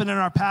that's happened in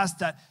our past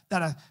that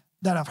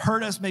have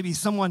hurt us. Maybe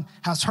someone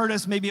has hurt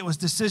us. Maybe it was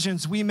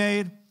decisions we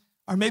made.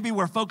 Or maybe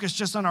we're focused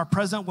just on our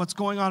present, what's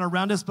going on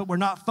around us, but we're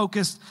not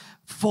focused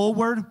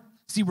forward.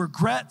 See,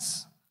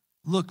 regrets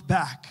look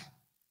back.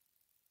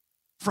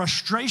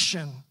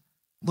 Frustration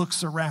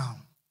looks around.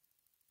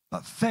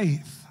 But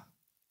faith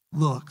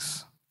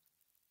looks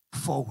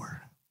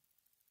forward.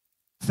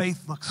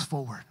 Faith looks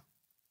forward.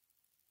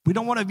 We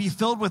don't want to be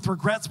filled with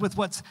regrets with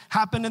what's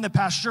happened in the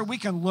past. Sure, we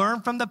can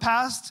learn from the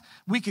past.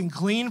 We can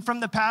glean from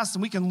the past,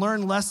 and we can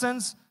learn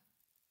lessons,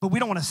 but we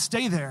don't want to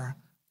stay there.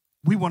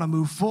 We want to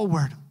move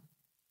forward.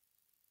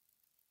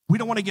 We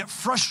don't want to get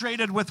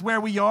frustrated with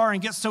where we are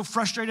and get so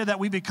frustrated that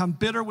we become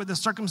bitter with the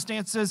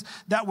circumstances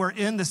that we're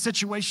in, the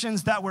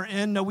situations that we're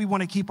in. No, we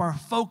want to keep our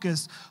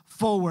focus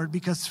forward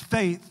because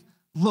faith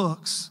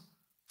looks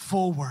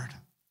forward.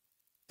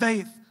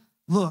 Faith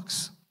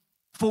looks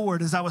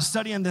forward. As I was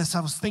studying this,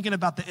 I was thinking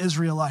about the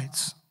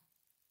Israelites.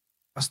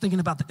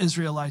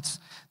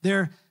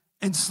 They're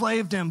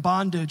enslaved in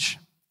bondage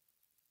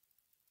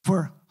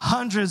for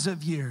hundreds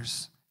of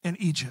years in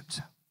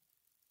Egypt.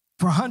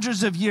 For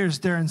hundreds of years,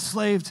 they're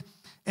enslaved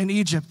in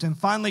Egypt. And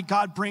finally,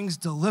 God brings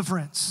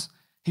deliverance.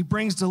 He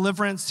brings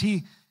deliverance.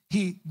 He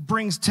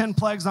brings 10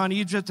 plagues on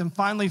Egypt. And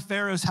finally,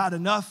 Pharaoh's had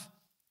enough.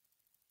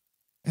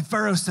 And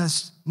Pharaoh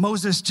says,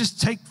 Moses,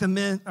 just take them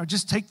in, or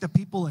just take the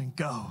people and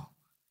go.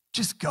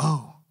 Just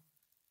go.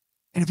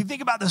 And if you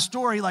think about the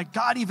story, like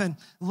God even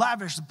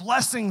lavished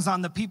blessings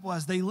on the people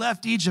as they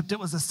left Egypt. It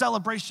was a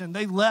celebration.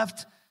 They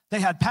left. They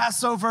had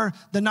Passover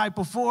the night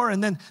before,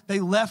 and then they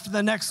left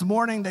the next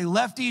morning. They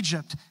left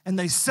Egypt, and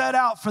they set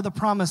out for the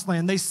promised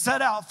land. They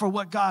set out for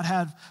what God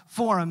had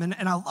for them.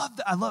 And I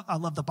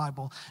love the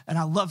Bible, and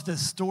I love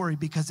this story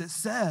because it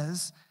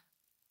says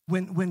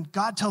when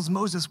God tells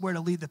Moses where to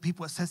lead the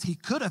people, it says he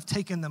could have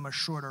taken them a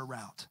shorter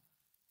route.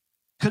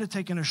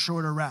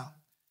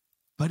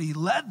 But he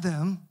led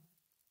them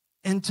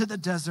into the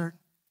desert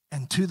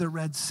and to the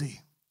Red Sea.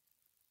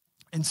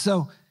 And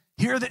so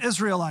here are the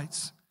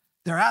Israelites.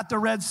 They're at the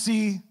Red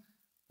Sea,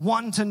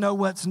 wanting to know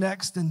what's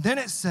next. And then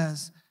it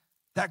says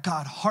that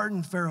God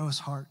hardened Pharaoh's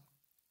heart.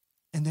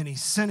 And then he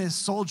sent his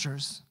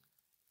soldiers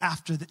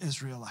after the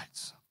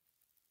Israelites.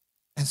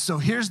 And so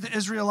here's the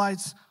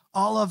Israelites,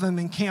 all of them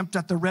encamped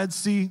at the Red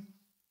Sea.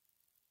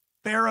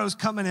 Pharaoh's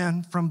coming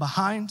in from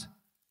behind.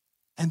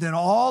 And then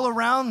all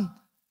around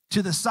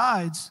to the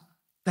sides,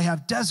 they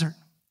have desert.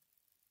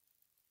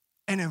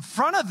 And in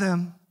front of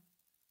them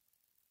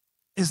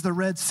is the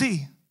Red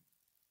Sea.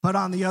 But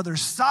on the other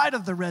side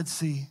of the Red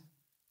Sea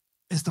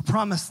is the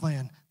promised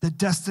land, the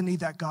destiny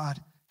that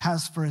God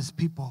has for his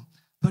people.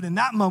 But in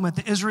that moment,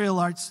 the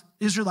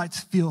Israelites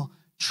feel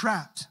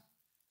trapped.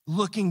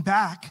 Looking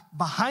back,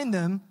 behind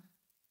them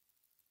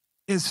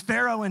is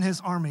Pharaoh and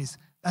his armies.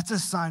 That's a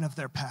sign of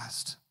their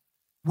past,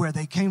 where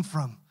they came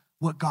from,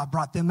 what God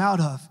brought them out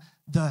of,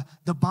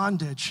 the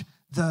bondage,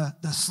 the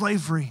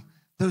slavery,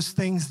 those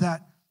things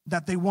that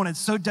they wanted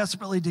so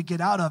desperately to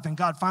get out of, and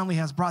God finally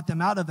has brought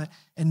them out of it,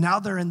 and now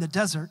they're in the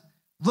desert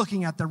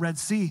looking at the Red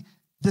Sea.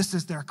 This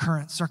is their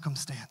current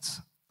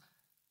circumstance.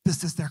 And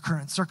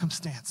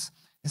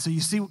so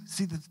you see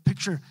the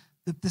picture,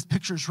 this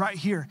picture is right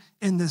here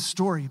in this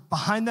story.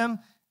 Behind them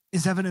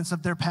is evidence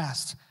of their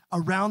past.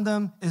 Around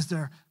them is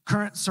their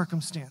current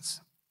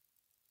circumstance.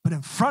 But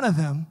in front of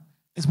them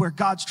is where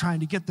God's trying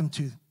to get them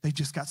to. They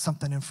just got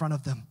something in front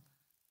of them.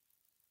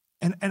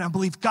 And I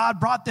believe God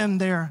brought them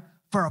there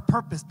for a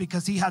purpose,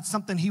 because he had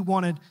something he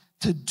wanted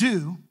to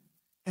do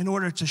in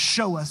order to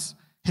show us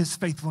his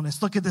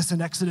faithfulness. Look at this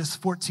in Exodus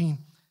 14.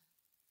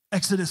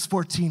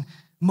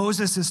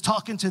 Moses is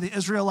talking to the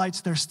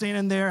Israelites. They're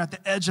standing there at the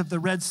edge of the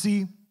Red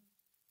Sea,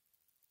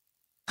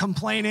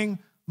 complaining,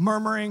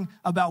 murmuring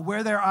about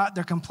where they're at.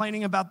 They're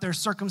complaining about their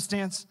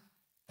circumstance.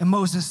 And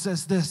Moses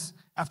says this,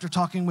 after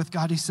talking with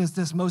God, he says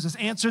this: Moses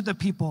answered the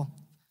people,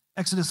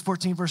 Exodus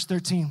 14, verse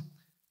 13.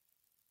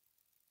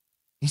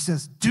 He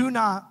says, do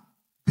not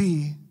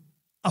be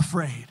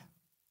afraid.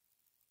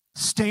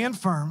 Stand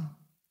firm,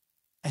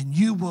 and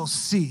you will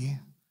see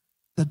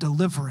the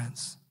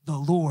deliverance the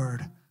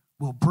Lord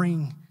will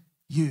bring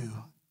you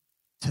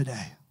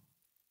today.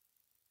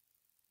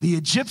 The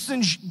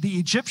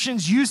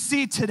Egyptians you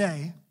see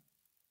today,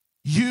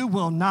 you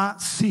will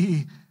not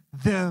see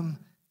them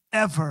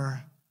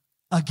ever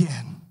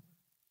again.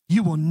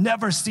 You will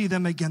never see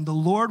them again. The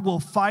Lord will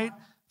fight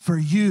for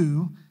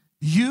you.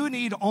 You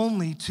need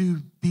only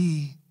to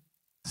be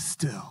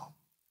still.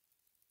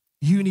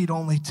 You need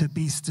only to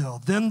be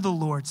still. Then the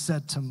Lord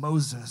said to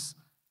Moses,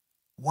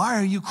 why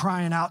are you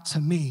crying out to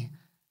me?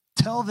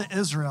 Tell the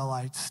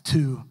Israelites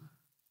to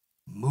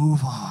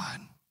move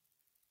on.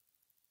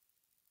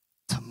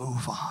 To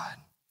move on.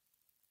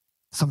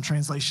 Some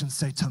translations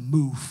say to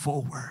move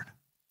forward.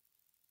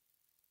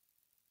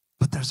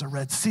 But there's a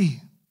Red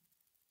Sea.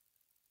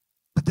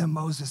 But then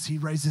Moses, he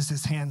raises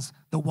his hands,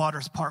 the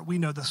waters part. We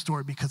know the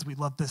story because we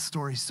love this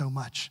story so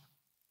much.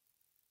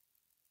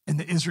 And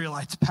the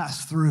Israelites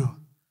pass through,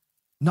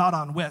 not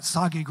on wet,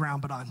 soggy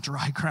ground, but on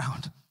dry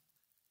ground.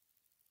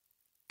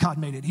 God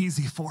made it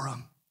easy for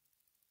them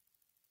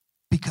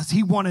because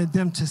he wanted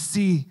them to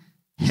see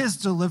his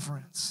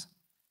deliverance.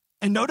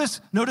 And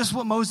notice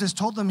what Moses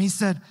told them. He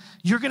said,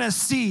 you're going to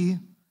see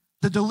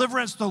the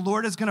deliverance the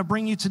Lord is going to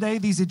bring you today.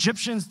 These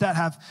Egyptians that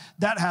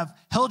have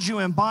held you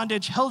in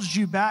bondage, held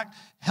you back,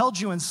 held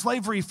you in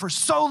slavery for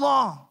so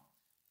long.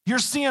 You're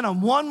seeing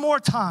them one more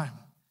time.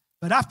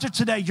 But after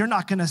today, you're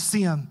not going to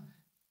see them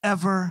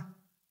ever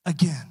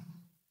again.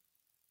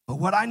 But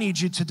what I need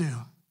you to do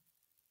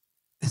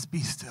is be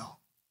still.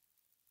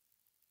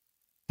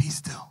 Be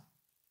still.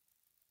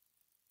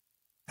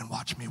 And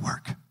watch me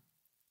work.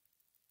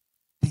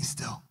 Be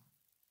still.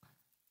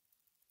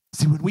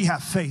 See, when we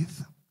have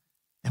faith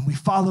and we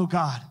follow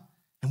God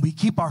and we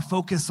keep our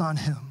focus on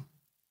him,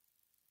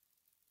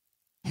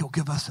 he'll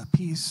give us a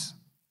peace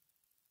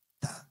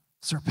that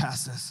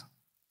surpasses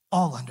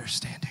all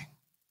understanding.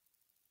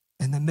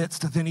 In the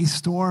midst of any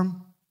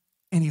storm,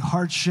 any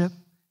hardship,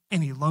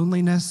 any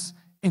loneliness,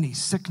 any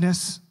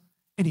sickness,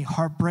 any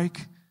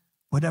heartbreak,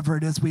 whatever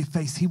it is we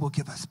face, he will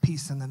give us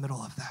peace in the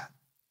middle of that.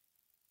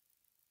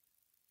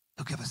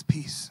 He'll give us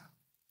peace.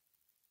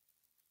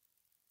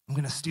 I'm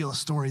going to steal a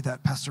story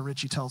that Pastor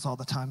Richie tells all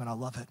the time, and I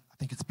love it. I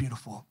think it's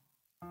beautiful.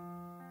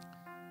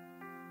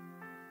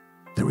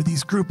 There were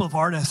these group of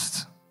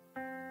artists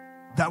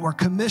that were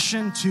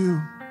commissioned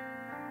to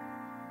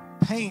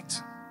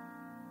paint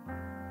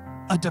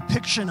a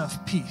depiction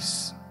of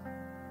peace.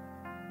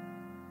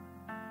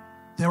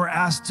 They were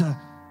asked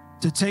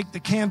to take the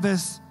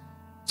canvas,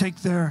 take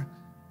their,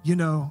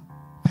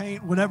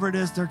 paint, whatever it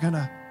is they're going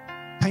to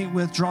paint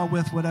with, draw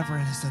with, whatever.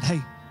 And he said,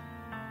 hey,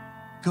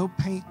 go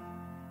paint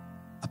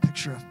a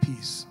picture of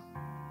peace.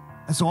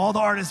 And so all the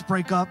artists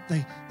break up,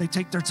 they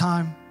take their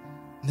time,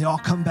 and they all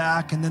come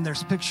back, and then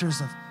there's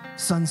pictures of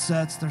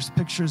sunsets, there's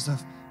pictures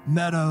of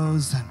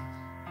meadows, and,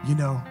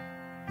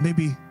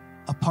 maybe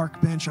a park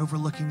bench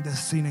overlooking this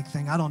scenic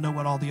thing. I don't know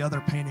what all the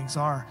other paintings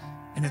are,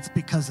 and it's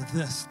because of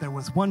this. There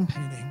was one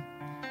painting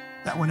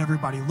that when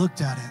everybody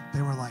looked at it,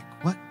 they were like,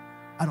 what?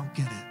 I don't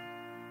get it.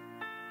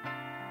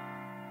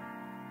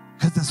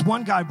 Because this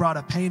one guy brought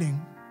a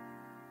painting,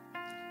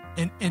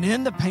 and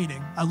in the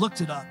painting, I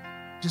looked it up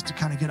just to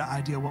kind of get an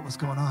idea what was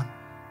going on.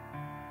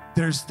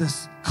 There's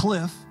this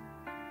cliff,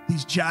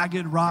 these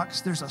jagged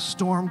rocks, there's a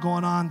storm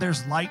going on,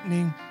 there's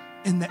lightning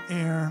in the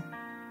air.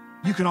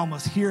 You can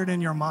almost hear it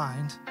in your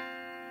mind.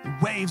 The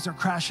waves are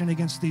crashing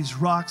against these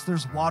rocks,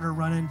 there's water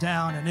running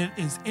down, and it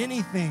is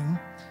anything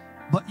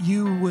but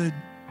you would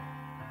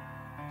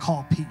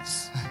call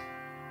peace.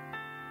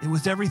 It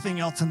was everything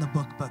else in the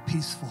book but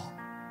peaceful.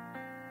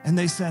 And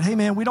they said, hey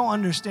man, we don't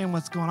understand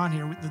what's going on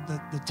here.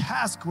 The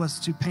task was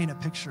to paint a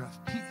picture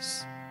of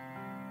peace.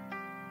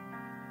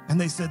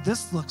 And they said,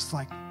 this looks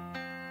like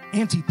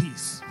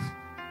anti-peace.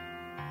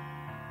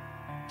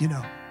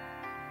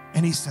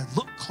 And he said,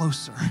 look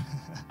closer.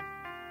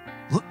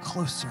 Look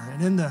closer.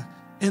 And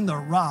in the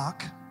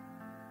rock,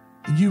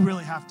 and you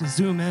really have to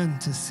zoom in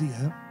to see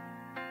it,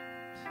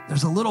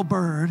 there's a little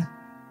bird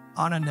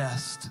on a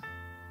nest,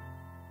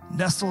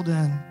 nestled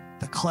in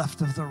the cleft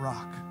of the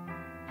rock.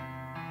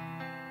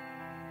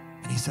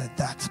 And he said,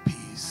 that's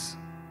peace.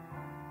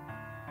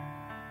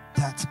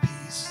 That's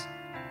peace.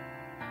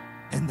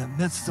 In the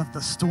midst of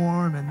the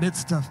storm, in the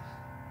midst of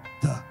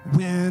the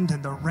wind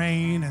and the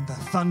rain and the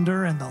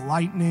thunder and the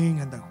lightning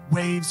and the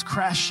waves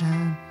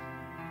crashing,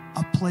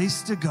 a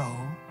place to go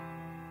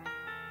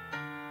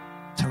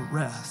to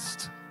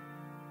rest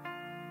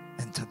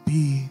and to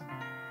be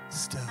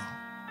still.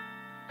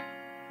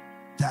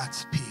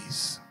 That's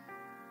peace.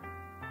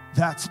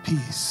 That's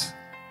peace.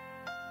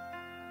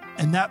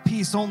 And that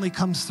peace only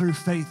comes through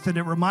faith. And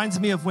it reminds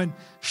me of when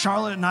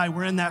Charlotte and I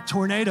were in that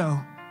tornado.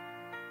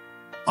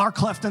 Our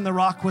cleft in the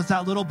rock was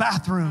that little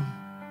bathroom.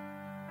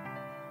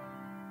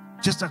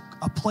 Just a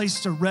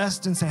place to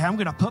rest and say, hey, I'm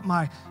going to put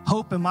my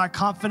hope and my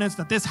confidence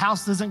that this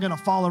house isn't going to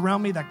fall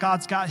around me, that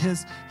God's got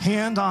his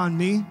hand on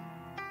me.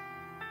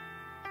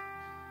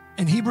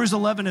 And Hebrews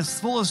 11 is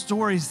full of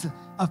stories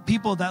of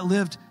people that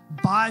lived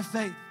by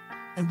faith.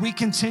 And we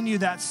continue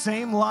that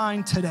same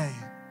line today.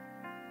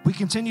 We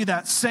continue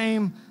that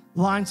same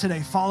line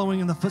today,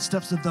 following in the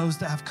footsteps of those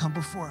that have come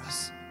before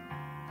us.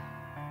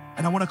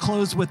 And I want to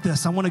close with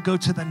this. I want to go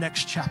to the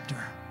next chapter.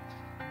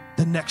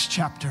 The next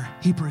chapter,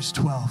 Hebrews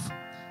 12.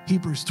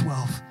 Hebrews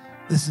 12.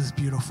 This is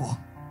beautiful.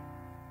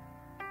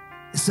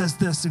 It says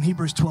this in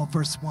Hebrews 12,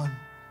 verse 1.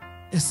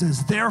 It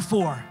says,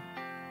 therefore,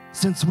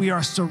 since we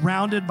are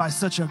surrounded by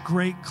such a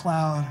great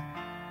cloud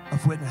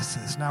of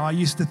witnesses. Now, I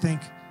used to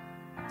think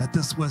that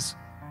this was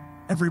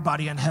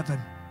everybody in heaven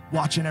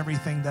watching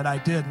everything that I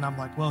did. And I'm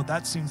like, whoa,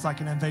 that seems like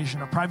an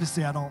invasion of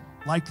privacy. I don't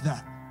like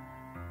that.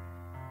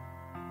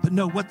 But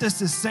no, what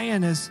this is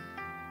saying is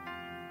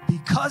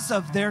because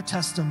of their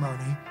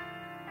testimony,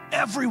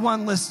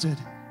 everyone listed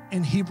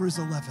in Hebrews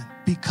 11,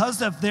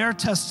 because of their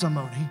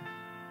testimony,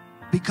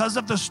 because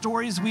of the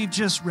stories we've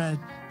just read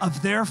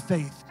of their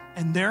faith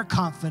and their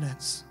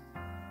confidence,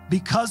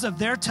 because of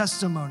their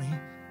testimony,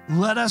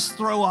 let us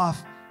throw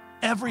off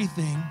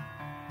everything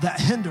that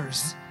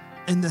hinders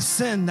and the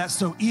sin that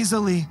so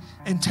easily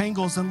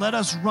entangles, and let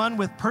us run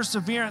with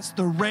perseverance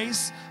the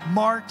race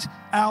marked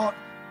out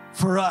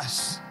for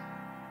us.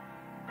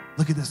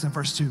 Look at this in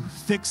verse 2.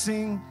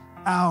 Fixing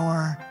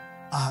our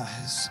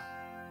eyes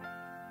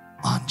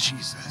on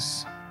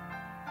Jesus.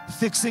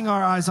 Fixing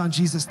our eyes on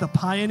Jesus, the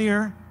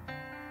pioneer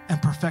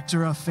and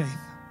perfecter of faith.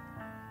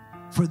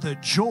 For the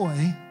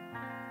joy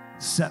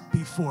set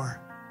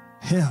before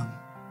him,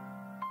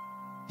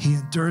 he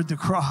endured the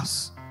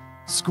cross,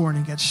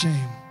 scorning its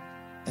shame,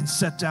 and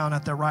sat down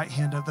at the right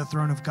hand of the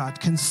throne of God.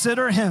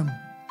 Consider him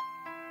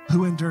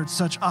who endured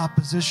such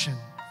opposition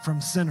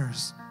from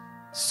sinners,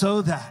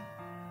 so that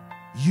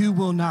you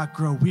will not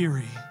grow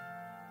weary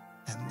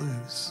and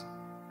lose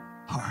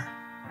heart.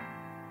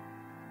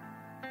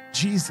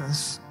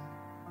 Jesus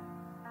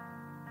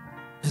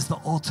is the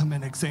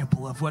ultimate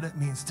example of what it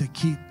means to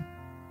keep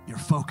your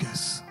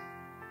focus,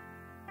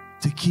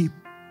 to keep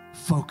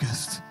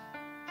focused.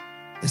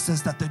 It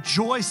says that the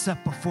joy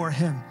set before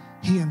him,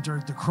 he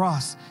endured the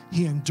cross.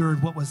 He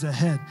endured what was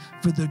ahead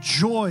for the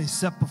joy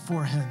set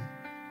before him.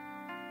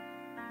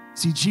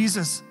 See,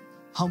 Jesus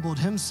humbled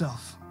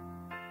himself.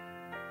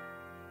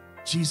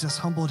 Jesus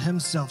humbled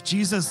himself.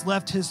 Jesus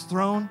left his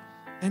throne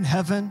in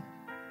heaven.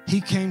 He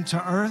came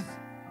to earth.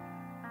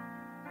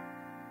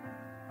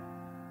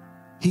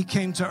 He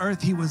came to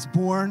earth. He was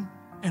born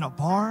in a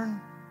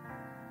barn.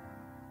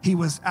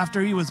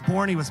 After he was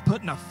born, he was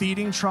put in a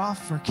feeding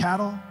trough for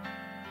cattle.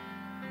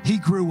 He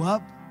grew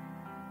up.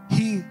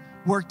 He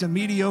worked a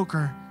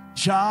mediocre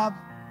job,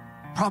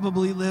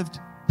 probably lived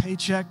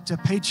paycheck to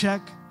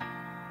paycheck.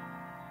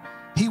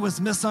 He was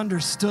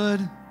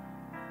misunderstood.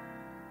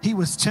 He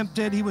was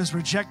tempted. He was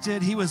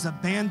rejected. He was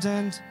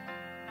abandoned.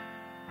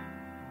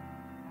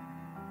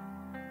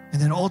 And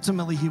then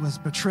ultimately he was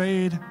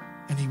betrayed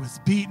and he was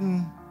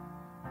beaten.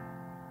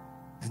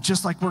 And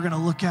just like we're going to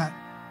look at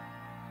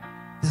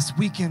this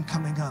weekend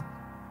coming up,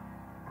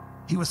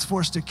 he was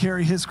forced to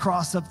carry his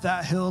cross up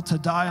that hill, to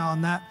die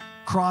on that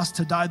cross,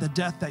 to die the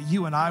death that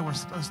you and I were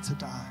supposed to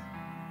die.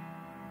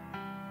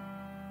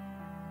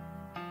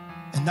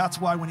 And that's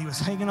why when he was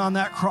hanging on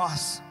that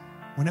cross,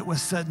 when it was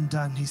said and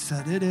done, he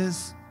said, it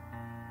is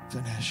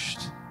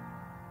finished.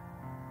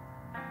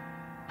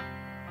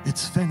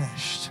 It's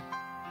finished.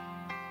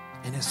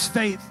 And his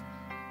faith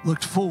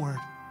looked forward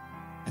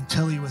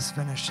until he was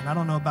finished. And I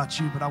don't know about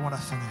you, but I want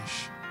to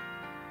finish.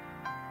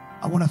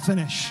 I want to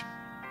finish.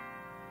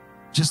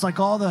 Just like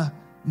all the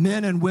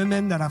men and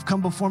women that have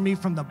come before me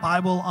from the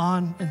Bible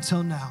on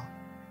until now,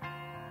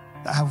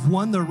 that have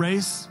won the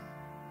race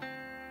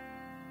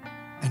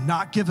and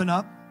not given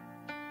up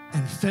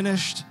and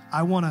finished.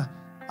 I want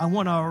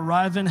to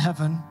arrive in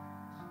heaven,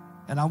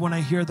 and I want to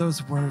hear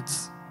those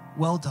words,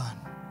 well done,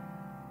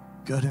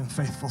 good and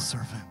faithful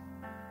servant.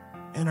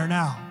 Enter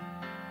now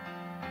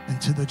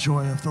into the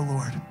joy of the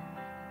Lord.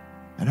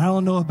 And I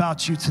don't know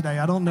about you today.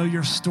 I don't know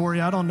your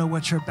story. I don't know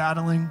what you're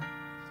battling.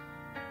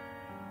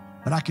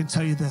 But I can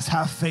tell you this,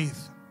 have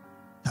faith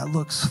that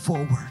looks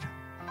forward.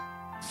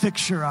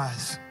 Fix your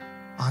eyes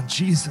on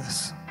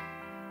Jesus.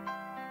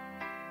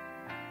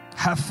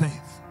 Have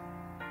faith.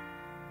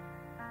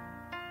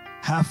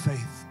 Have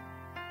faith.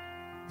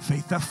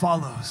 Faith that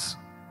follows.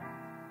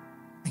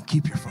 And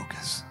keep your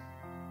focus.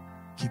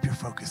 Keep your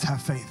focus.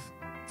 Have faith.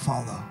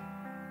 Follow.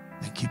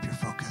 And keep your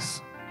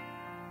focus.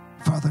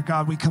 Father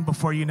God, we come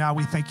before you now.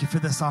 We thank you for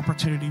this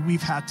opportunity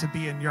we've had to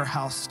be in your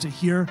house, to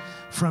hear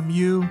from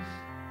you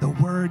the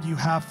word you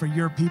have for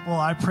your people.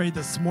 I pray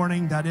this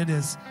morning that it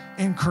is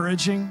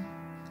encouraging.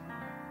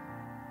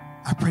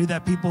 I pray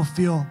that people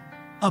feel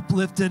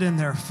uplifted in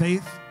their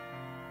faith.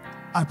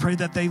 I pray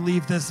that they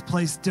leave this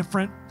place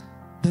different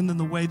than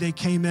the way they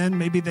came in.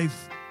 Maybe they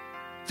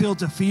feel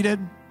defeated.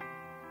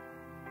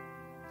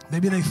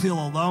 Maybe they feel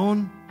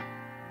alone.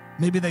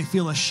 Maybe they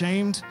feel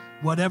ashamed.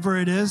 Whatever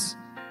it is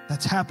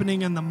that's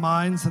happening in the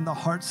minds and the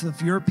hearts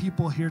of your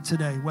people here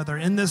today, whether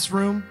in this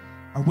room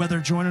or whether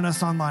joining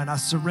us online, I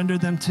surrender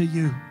them to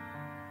you.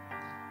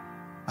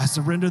 I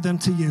surrender them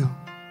to you.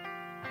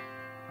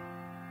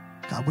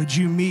 God, would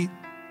you meet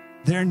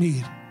their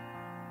need?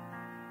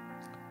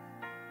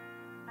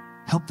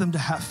 Help them to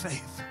have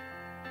faith.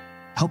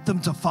 Help them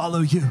to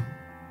follow you.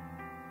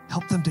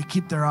 Help them to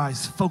keep their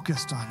eyes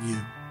focused on you.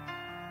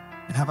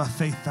 and have a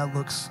faith that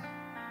looks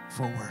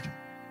forward.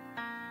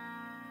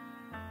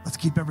 Let's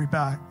keep every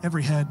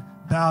head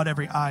bowed,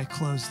 every eye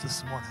closed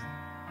this morning.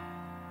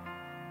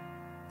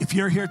 If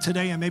you're here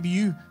today and maybe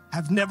you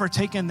have never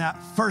taken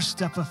that first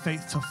step of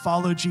faith to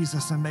follow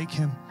Jesus and make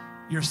him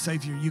your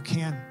Savior, you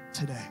can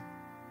today.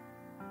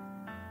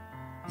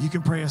 You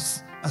can pray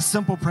a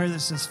simple prayer that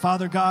says,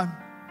 Father God,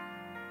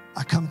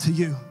 I come to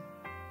you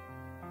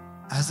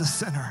as a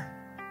sinner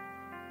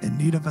in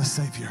need of a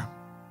Savior.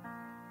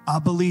 I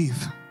believe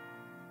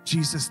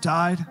Jesus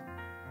died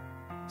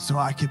so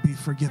I could be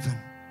forgiven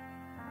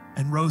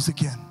and rose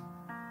again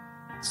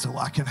so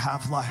I can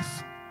have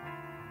life.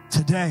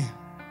 Today,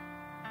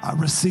 I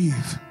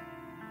receive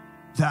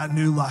that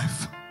new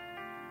life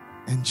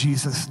in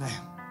Jesus' name.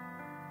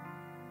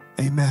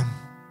 Amen.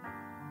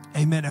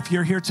 Amen. If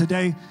you're here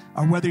today,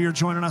 or whether you're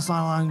joining us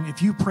online,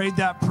 if you prayed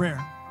that prayer,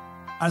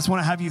 I just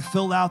want to have you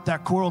fill out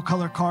that coral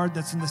color card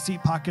that's in the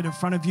seat pocket in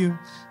front of you.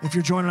 If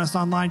you're joining us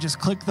online, just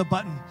click the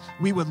button.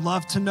 We would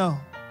love to know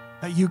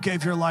that you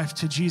gave your life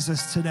to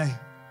Jesus today.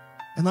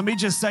 And let me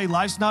just say,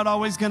 life's not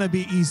always going to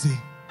be easy,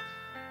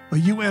 but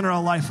you enter a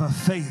life of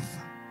faith.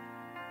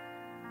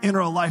 Enter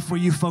a life where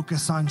you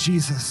focus on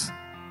Jesus.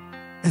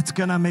 It's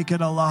going to make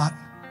it a lot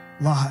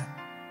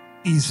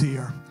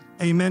easier.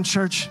 Amen,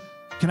 church.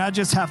 Can I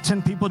just have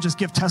 10 people just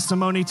give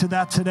testimony to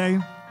that today?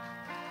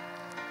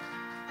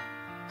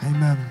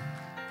 Amen.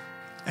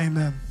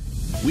 Amen.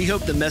 We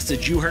hope the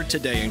message you heard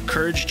today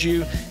encouraged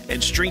you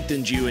and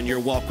strengthened you in your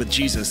walk with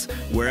Jesus,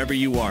 wherever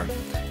you are.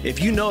 If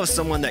you know of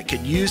someone that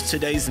could use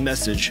today's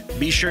message,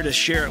 be sure to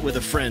share it with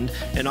a friend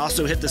and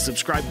also hit the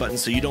subscribe button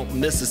so you don't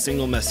miss a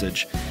single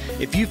message.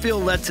 If you feel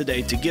led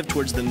today to give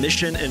towards the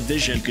mission and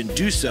vision, you can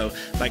do so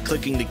by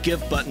clicking the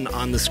Give button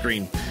on the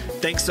screen.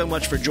 Thanks so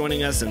much for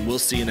joining us, and we'll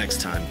see you next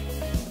time.